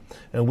last year.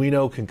 And we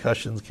know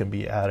concussions can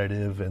be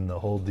additive and the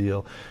whole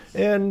deal.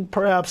 And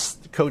perhaps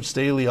Coach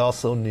Staley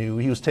also knew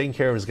he was taking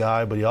care of his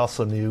guy, but he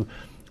also knew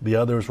the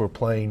others were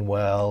playing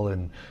well.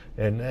 And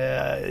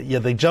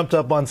they jumped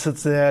up on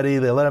Cincinnati.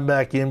 They let him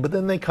back in, but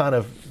then they kind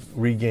of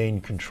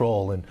regained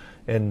control.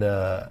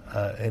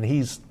 And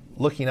he's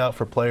looking out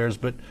for players,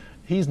 but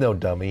he's no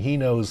dummy. He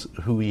knows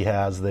who he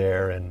has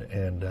there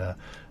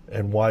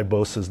and why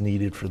Bosa's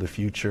needed for the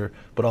future,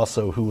 but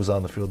also who was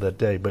on the field that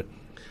day. But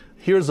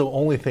here's the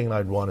only thing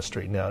I'd want to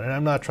straighten out, and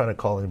I'm not trying to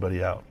call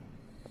anybody out.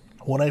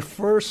 When I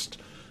first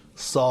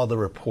saw the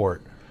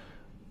report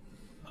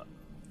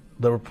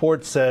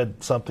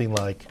said something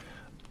like,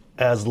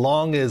 as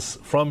long as,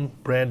 from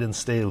Brandon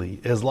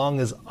Staley, as long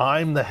as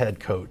I'm the head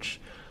coach,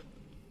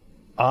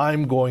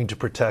 I'm going to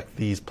protect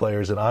these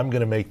players and I'm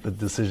going to make the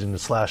decision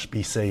to /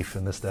 be safe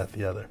and this, that,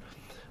 the other.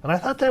 And I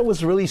thought that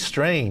was really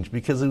strange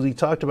because, as we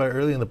talked about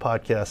earlier in the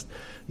podcast,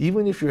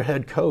 even if you're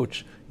head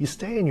coach, you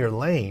stay in your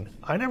lane.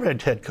 I never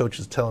had head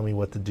coaches telling me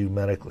what to do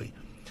medically.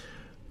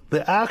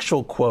 The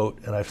actual quote,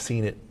 and I've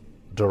seen it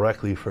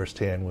directly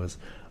firsthand, was,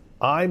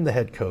 I'm the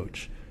head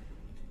coach.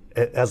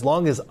 As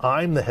long as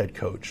I'm the head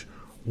coach,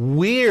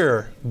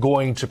 we're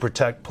going to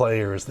protect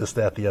players, this,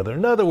 that, the other.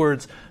 In other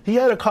words, he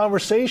had a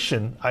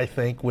conversation, I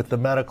think, with the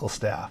medical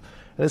staff.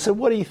 And they said,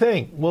 what do you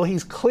think? Well,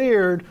 he's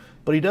cleared,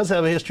 but he does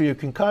have a history of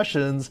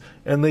concussions.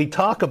 And they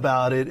talk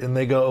about it, and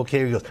they go,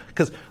 okay. He goes,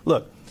 because,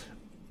 look,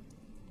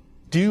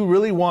 do you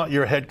really want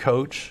your head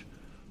coach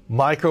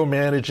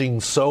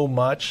micromanaging so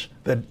much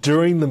that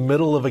during the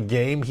middle of a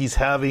game, he's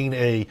having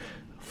a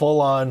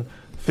full-on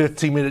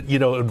 15-minute,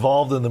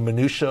 involved in the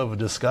minutia of a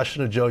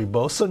discussion of Joey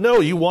Bosa?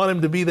 No, you want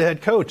him to be the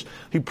head coach.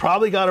 He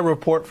probably got a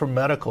report from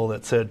medical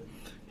that said,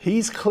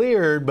 he's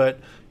cleared, but,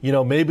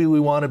 maybe we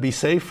want to be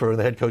safer. And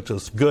the head coach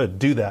goes, good,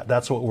 do that.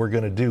 That's what we're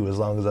going to do as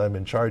long as I'm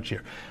in charge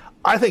here.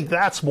 I think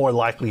that's more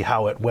likely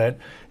how it went.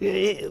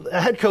 A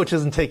head coach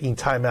isn't taking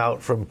time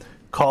out from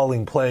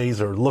calling plays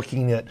or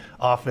looking at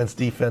offense,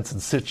 defense, and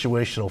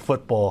situational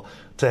football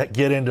to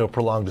get into a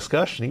prolonged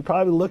discussion. He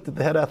probably looked at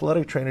the head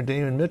athletic trainer,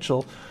 Damon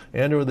Mitchell,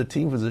 and or the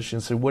team physician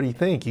and said, what do you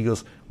think? He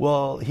goes,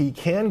 well, he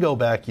can go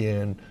back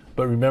in,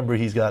 but remember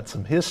he's got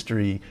some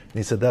history. And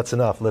he said, that's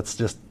enough. Let's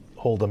just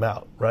hold him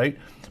out, right?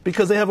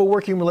 Because they have a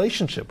working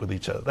relationship with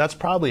each other. That's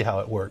probably how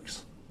it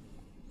works.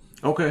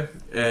 Okay.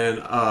 And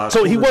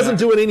so he wasn't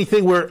doing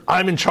anything where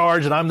I'm in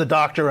charge and I'm the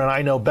doctor and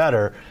I know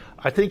better.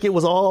 I think it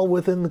was all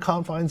within the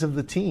confines of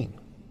the team.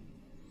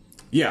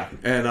 Yeah,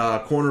 and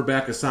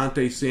cornerback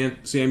Asante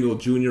Samuel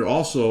Jr.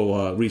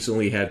 also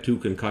recently had 2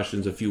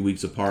 concussions a few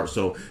weeks apart,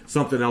 so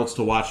something else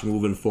to watch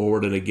moving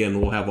forward. And again,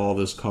 we'll have all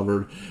this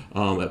covered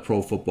at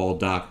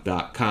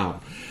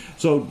ProFootballDoc.com.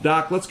 So,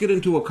 Doc, let's get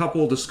into a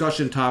couple of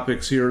discussion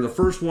topics here. The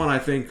first one, I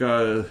think,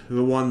 the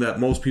one that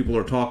most people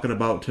are talking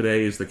about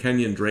today is the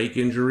Kenyon Drake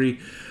injury.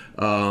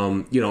 It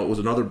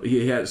was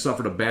he had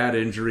suffered a bad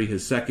injury,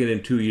 his second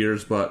in 2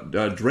 years, but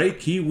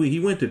Drake, he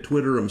went to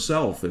Twitter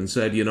himself and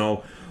said,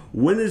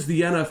 when is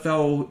the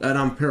NFL, and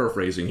I'm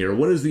paraphrasing here,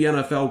 when is the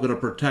NFL going to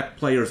protect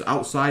players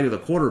outside of the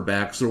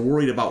quarterbacks? They're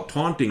worried about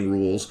taunting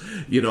rules,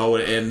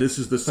 and this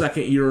is the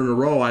second year in a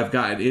row I've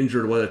gotten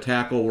injured with a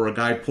tackle where a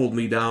guy pulled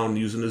me down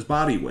using his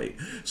body weight.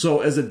 So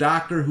as a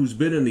doctor who's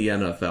been in the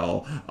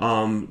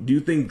NFL, do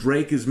you think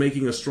Drake is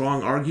making a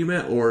strong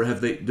argument, or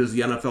does the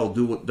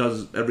NFL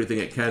does everything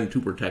it can to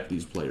protect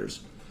these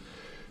players?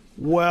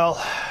 Well,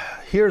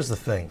 here's the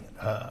thing.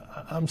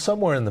 I'm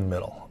somewhere in the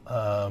middle.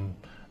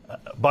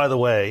 By the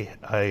way,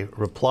 I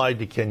replied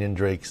to Kenyon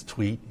Drake's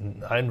tweet,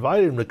 and I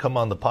invited him to come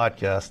on the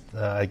podcast.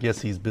 I guess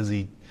he's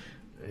busy.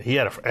 He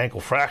had an ankle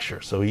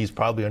fracture, so he's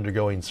probably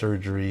undergoing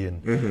surgery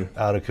and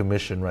out of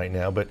commission right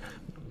now. But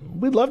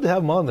we'd love to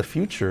have him on in the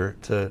future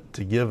to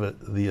give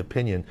the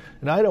opinion.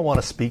 And I don't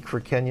want to speak for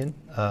Kenyon,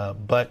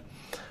 but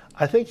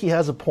I think he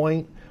has a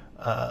point.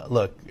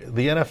 Look,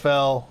 the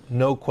NFL,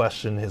 no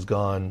question, has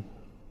gone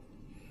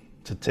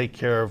to take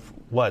care of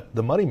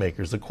the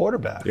moneymakers, the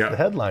quarterbacks, the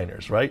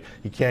headliners, right?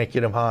 You can't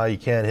get them high, you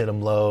can't hit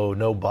them low,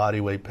 no body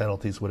weight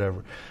penalties,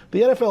 whatever.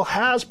 The NFL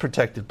has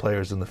protected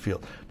players in the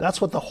field. That's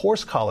what the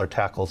horse collar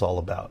tackle is all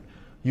about.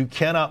 You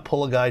cannot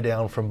pull a guy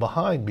down from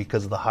behind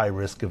because of the high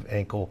risk of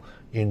ankle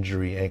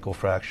injury, ankle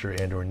fracture,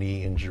 and or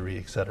knee injury,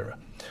 etc.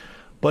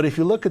 But if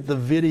you look at the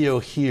video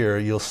here,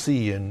 you'll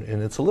see, and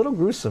it's a little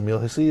gruesome,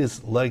 you'll see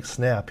his leg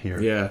snap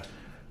here. Yeah.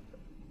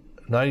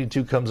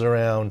 92 comes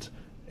around,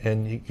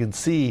 and you can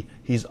see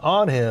he's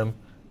on him,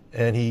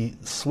 and he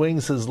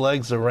swings his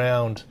legs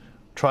around,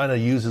 trying to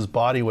use his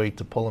body weight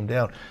to pull him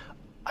down.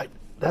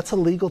 That's a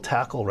legal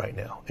tackle right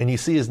now. And you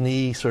see his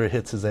knee sort of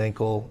hits his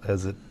ankle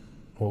as it,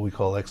 what we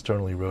call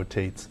externally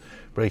rotates,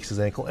 breaks his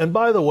ankle. And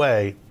by the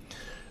way,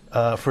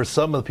 for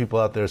some of the people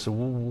out there, so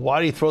why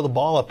do you throw the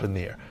ball up in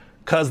the air?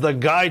 Because the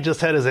guy just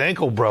had his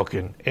ankle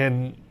broken.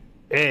 And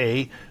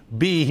A,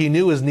 B, he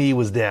knew his knee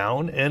was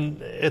down,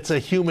 and it's a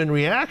human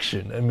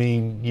reaction. I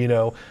mean,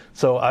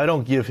 so I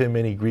don't give him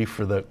any grief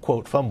for the,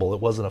 quote, fumble. It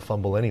wasn't a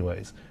fumble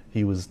anyways.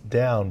 He was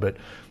down, but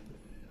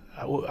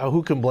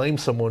who can blame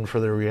someone for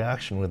their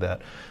reaction with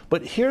that?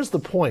 But here's the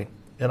point,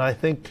 and I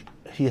think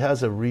he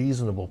has a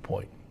reasonable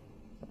point.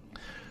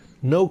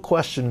 No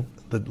question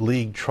the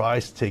league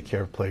tries to take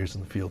care of players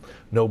in the field.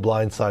 No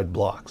blindside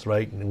blocks,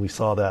 right? And we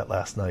saw that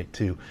last night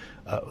too.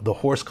 The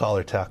horse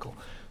collar tackle.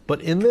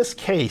 But in this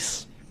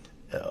case,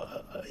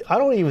 I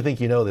don't even think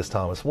you know this,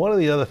 Thomas. One of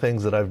the other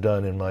things that I've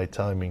done in my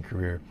time in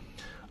career,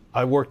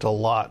 I worked a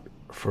lot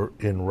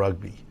in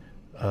rugby.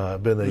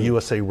 I've been the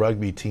USA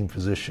Rugby team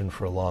physician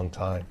for a long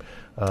time,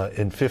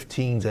 in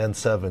 15s and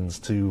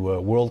 7s to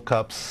World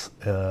Cups,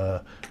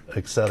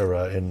 et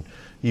cetera, and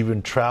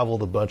even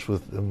traveled a bunch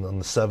with them on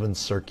the 7th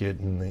circuit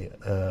and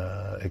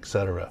the et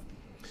cetera.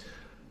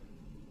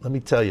 Let me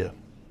tell you,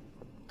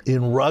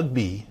 in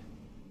rugby,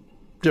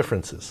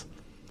 differences.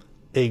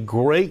 A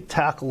great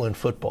tackle in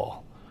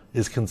football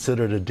is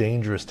considered a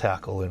dangerous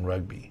tackle in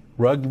rugby.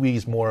 Rugby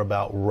is more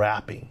about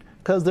wrapping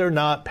because they're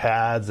not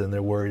pads and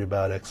they're worried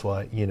about X,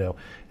 Y.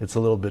 It's a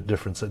little bit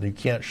different. So you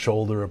can't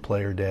shoulder a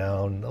player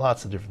down,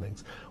 lots of different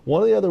things.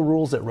 One of the other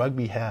rules that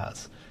rugby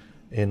has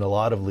in a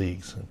lot of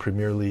leagues, in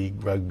Premier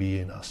League, rugby,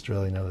 and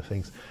Australia and other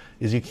things,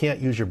 is you can't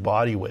use your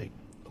body weight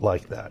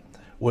like that.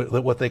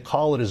 What they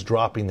call it is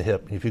dropping the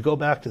hip. If you go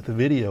back to the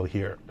video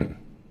here,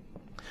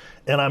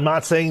 and I'm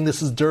not saying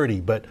this is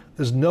dirty, but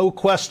there's no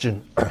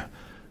question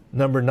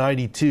number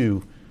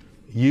 92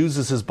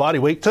 uses his body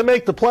weight to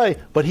make the play,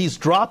 but he's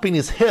dropping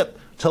his hip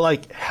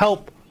to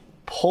help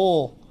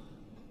pull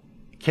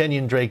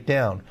Kenyon Drake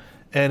down.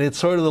 And it's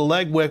sort of the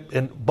leg whip,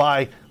 and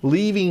by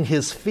leaving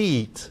his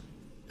feet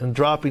and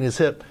dropping his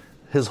hip,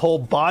 his whole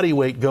body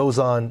weight goes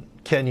on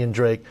Kenyon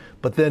Drake,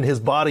 but then his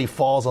body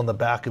falls on the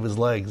back of his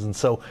legs. And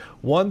so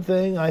one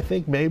thing I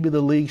think maybe the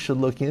league should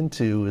look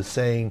into is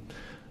saying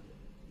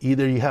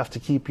either you have to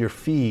keep your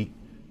feet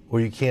or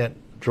you can't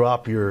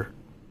drop your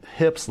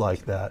hips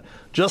like that.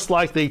 Just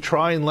like they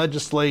try and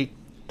legislate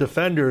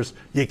defenders,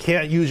 you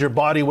can't use your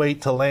body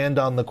weight to land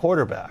on the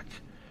quarterback.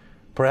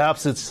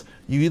 Perhaps it's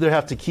you either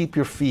have to keep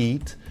your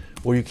feet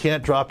or you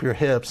can't drop your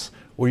hips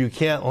or you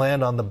can't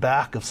land on the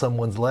back of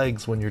someone's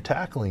legs when you're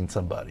tackling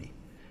somebody.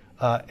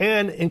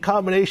 And in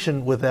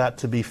combination with that,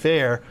 to be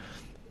fair,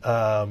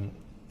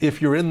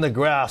 if you're in the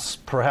grass,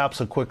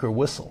 perhaps a quicker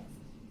whistle,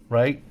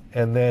 right?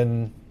 And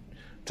then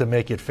to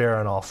make it fair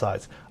on all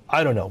sides.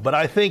 I don't know. But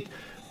I think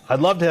I'd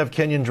love to have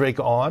Kenyon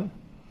Drake on.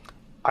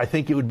 I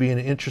think it would be an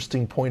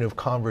interesting point of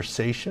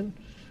conversation.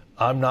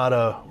 I'm not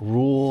a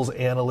rules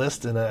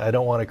analyst, and I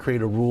don't want to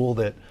create a rule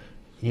that,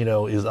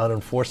 is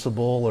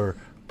unenforceable or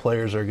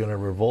players are going to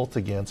revolt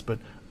against. But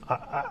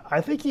I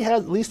think he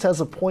at least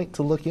has a point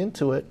to look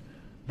into it.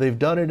 They've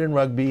done it in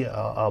rugby.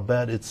 I'll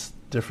bet it's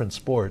different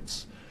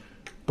sports.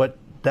 But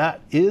that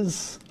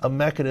is a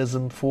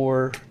mechanism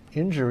for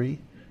injury.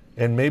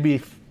 And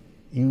maybe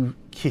you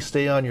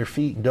stay on your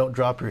feet and don't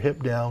drop your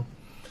hip down,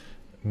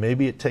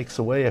 maybe it takes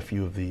away a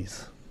few of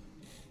these.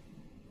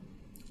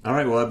 All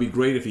right, well, that'd be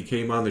great if he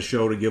came on the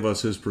show to give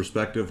us his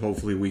perspective.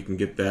 Hopefully we can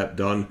get that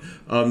done.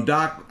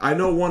 Doc, I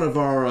know one of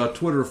our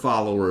Twitter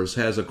followers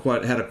had a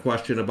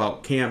question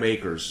about Cam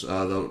Akers,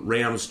 the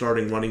Rams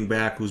starting running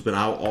back who's been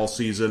out all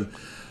season.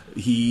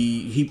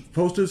 He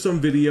posted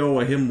some video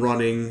of him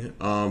running,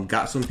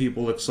 got some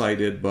people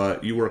excited,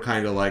 but you were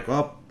kind of like,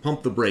 oh,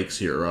 pump the brakes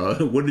here.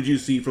 What did you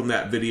see from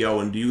that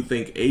video, and do you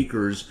think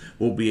Akers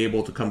will be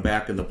able to come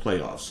back in the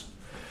playoffs?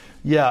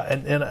 Yeah,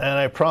 and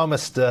I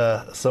promised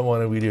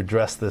someone we'd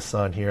address this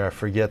on here. I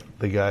forget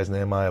the guy's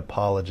name. I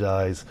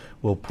apologize.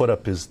 We'll put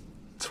up his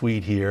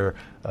tweet here.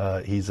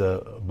 He's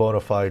a bona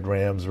fide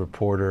Rams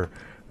reporter.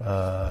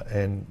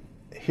 And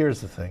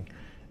here's the thing.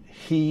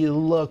 He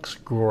looks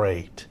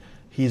great.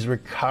 He's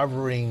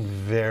recovering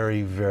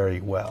very,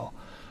 very well.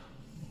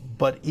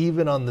 But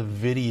even on the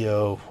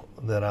video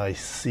that I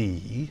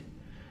see,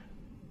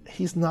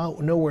 he's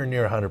nowhere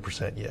near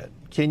 100% yet.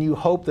 Can you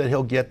hope that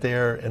he'll get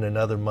there in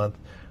another month?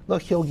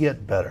 Look, he'll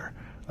get better.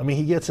 I mean,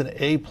 he gets an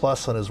A+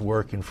 on his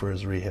work and for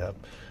his rehab.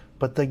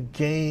 But the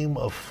game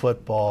of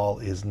football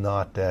is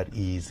not that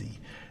easy.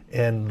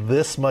 And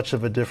this much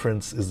of a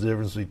difference is the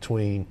difference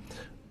between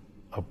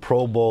a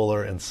Pro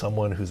Bowler and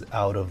someone who's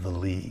out of the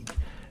league.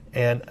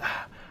 And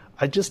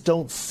I just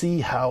don't see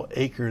how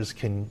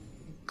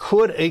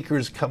could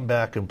Akers come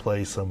back and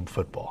play some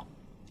football?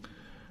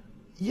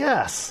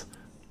 Yes,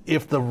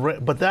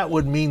 but that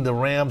would mean the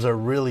Rams are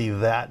really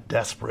that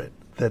desperate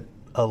that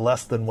a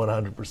less than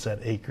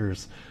 100%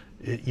 Akers,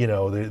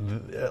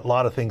 a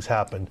lot of things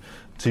happened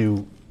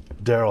to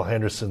Darrell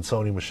Henderson,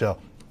 Sony Michel.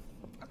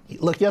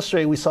 Look,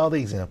 yesterday we saw the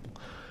example.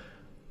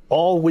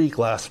 All week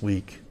last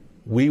week,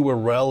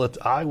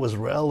 I was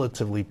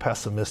relatively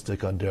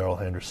pessimistic on Darrell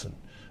Henderson,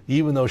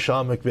 even though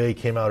Sean McVay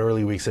came out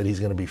early week, said he's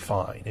going to be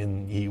fine,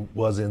 and he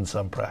was in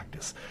some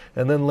practice.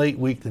 And then late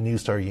week, the news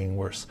started getting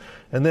worse.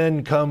 And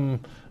then come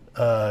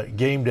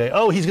game day,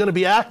 he's going to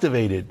be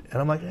activated. And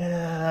I'm like,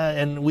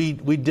 and we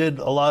did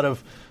a lot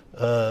of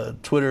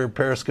Twitter,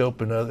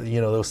 Periscope, and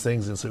those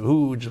things, and said,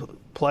 who would you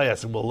play? I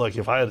said, well, look,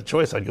 if I had a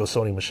choice, I'd go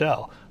Sony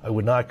Michel. I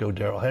would not go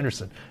Darrell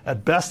Henderson.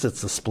 At best,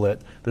 it's a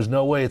split. There's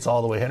no way it's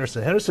all the way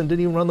Henderson. Henderson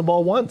didn't even run the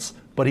ball once,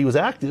 but he was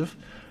active.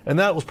 And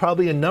that was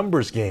probably a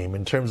numbers game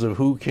in terms of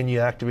who can you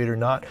activate or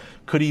not.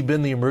 Could he have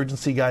been the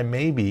emergency guy?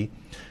 Maybe.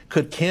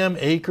 Could Cam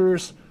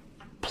Akers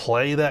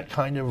play that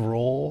kind of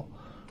role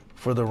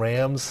for the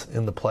Rams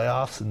in the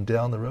playoffs and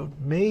down the road?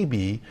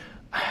 Maybe.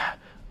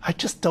 I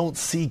just don't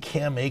see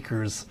Cam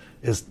Akers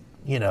as,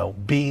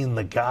 being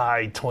the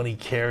guy, 20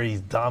 carries,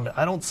 dominant.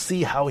 I don't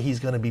see how he's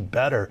going to be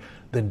better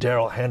than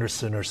Darrell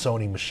Henderson or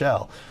Sony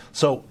Michel.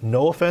 So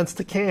no offense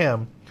to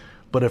Cam,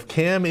 but if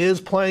Cam is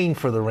playing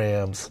for the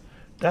Rams,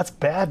 that's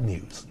bad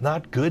news,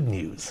 not good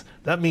news.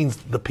 That means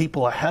the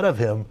people ahead of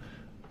him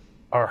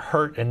are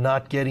hurt and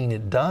not getting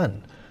it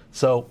done.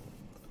 So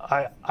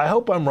I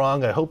hope I'm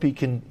wrong. I hope he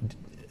can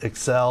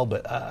excel,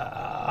 but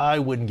I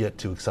wouldn't get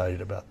too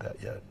excited about that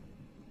yet.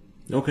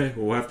 Okay,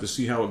 well, we'll have to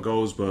see how it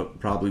goes,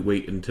 but probably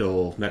wait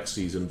until next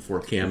season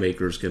before Cam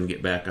Akers can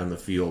get back on the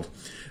field.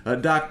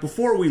 Doc,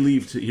 before we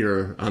leave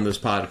here on this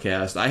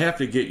podcast, I have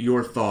to get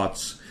your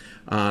thoughts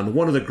on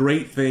one of the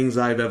great things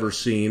I've ever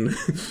seen.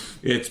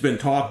 It's been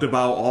talked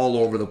about all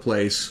over the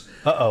place.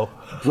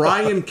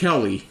 Brian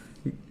Kelly,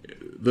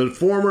 the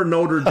former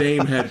Notre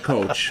Dame head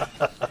coach,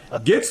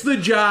 gets the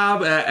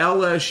job at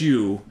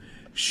LSU,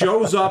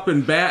 shows up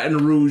in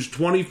Baton Rouge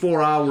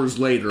 24 hours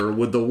later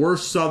with the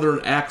worst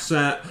Southern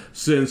accent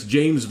since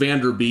James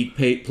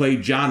Vanderbeek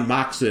played John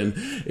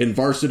Moxon in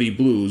Varsity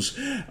Blues.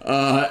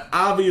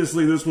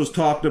 Obviously, this was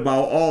talked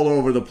about all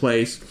over the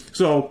place.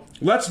 So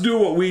let's do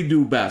what we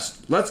do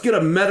best. Let's get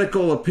a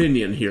medical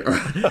opinion here.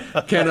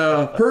 Can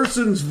a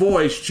person's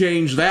voice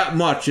change that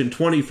much in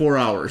 24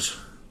 hours?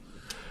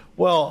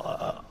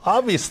 Well,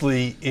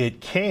 obviously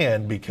it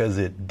can because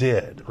it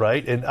did,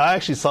 right? And I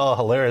actually saw a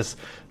hilarious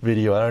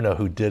video. I don't know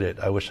who did it.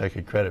 I wish I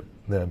could credit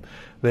them.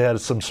 They had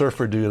some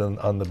surfer dude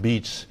on the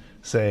beach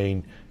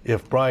saying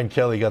if Brian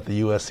Kelly got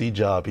the USC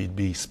job, he'd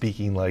be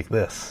speaking like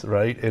this,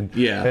 right? And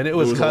it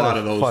was kind a lot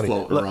of those funny.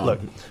 Floating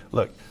around.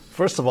 Look.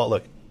 First of all,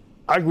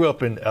 I grew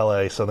up in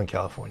LA, Southern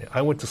California.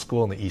 I went to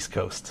school on the East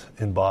Coast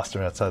in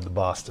Boston, outside of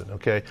Boston,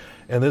 okay?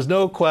 And there's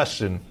no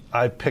question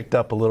I picked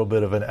up a little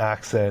bit of an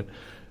accent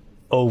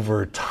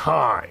over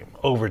time.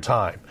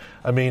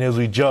 I mean, as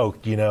we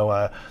joked,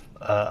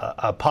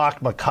 I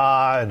parked my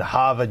car in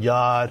Harvard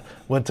Yard,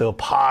 went to a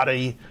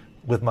party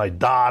with my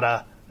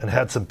daughter, and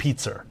had some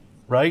pizza,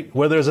 right?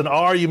 Where there's an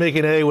R, you make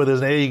an A. Where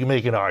there's an A, you can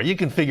make an R. You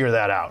can figure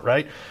that out,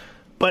 right?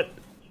 But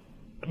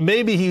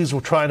maybe he was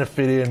trying to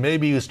fit in.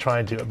 Maybe he was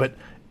trying to. But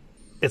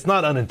it's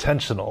not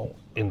unintentional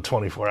in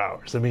 24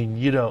 hours. Now,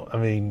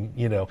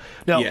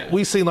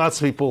 we've seen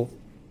lots of people.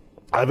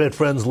 I've had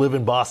friends live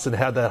in Boston,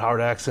 had that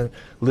hard accent,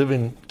 live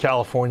in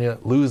California,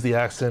 lose the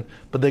accent,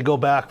 but they go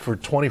back for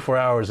 24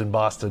 hours in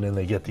Boston and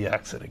they get the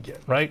accent again,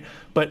 right?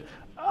 But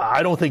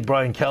I don't think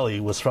Brian Kelly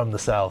was from the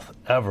South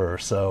ever.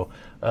 So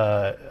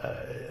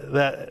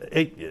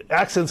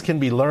accents can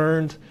be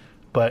learned,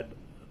 but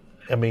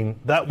I mean,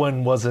 that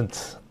one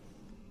wasn't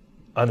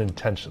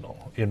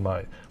unintentional in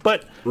my.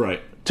 But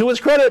right. To his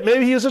credit,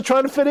 maybe he was just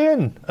trying to fit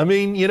in. I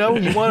mean, you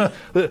want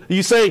to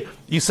you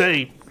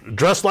say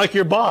dress like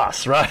your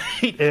boss, right?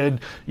 And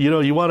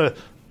you want to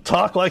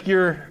talk like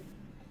your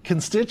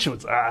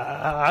constituents.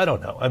 I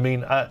don't know. I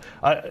mean,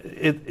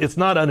 it's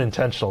not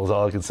unintentional is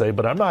all I can say,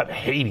 but I'm not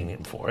hating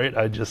him for it.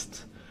 I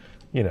just,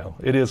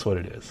 it is what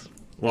it is.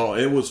 Well,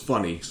 it was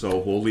funny, so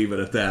we'll leave it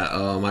at that.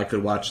 I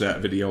could watch that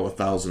video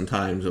 1,000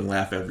 times and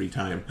laugh every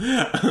time.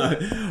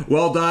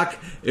 Well, Doc,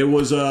 it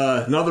was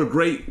another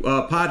great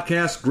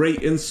podcast,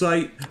 great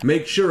insight.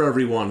 Make sure,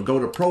 everyone, go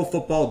to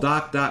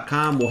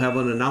ProFootballDoc.com. We'll have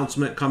an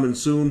announcement coming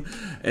soon.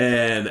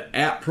 And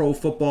at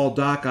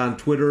ProFootballDoc on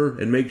Twitter.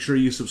 And make sure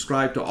you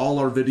subscribe to all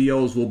our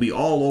videos. We'll be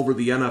all over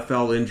the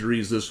NFL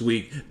injuries this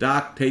week.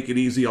 Doc, take it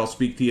easy. I'll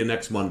speak to you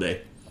next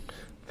Monday.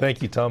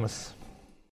 Thank you, Thomas.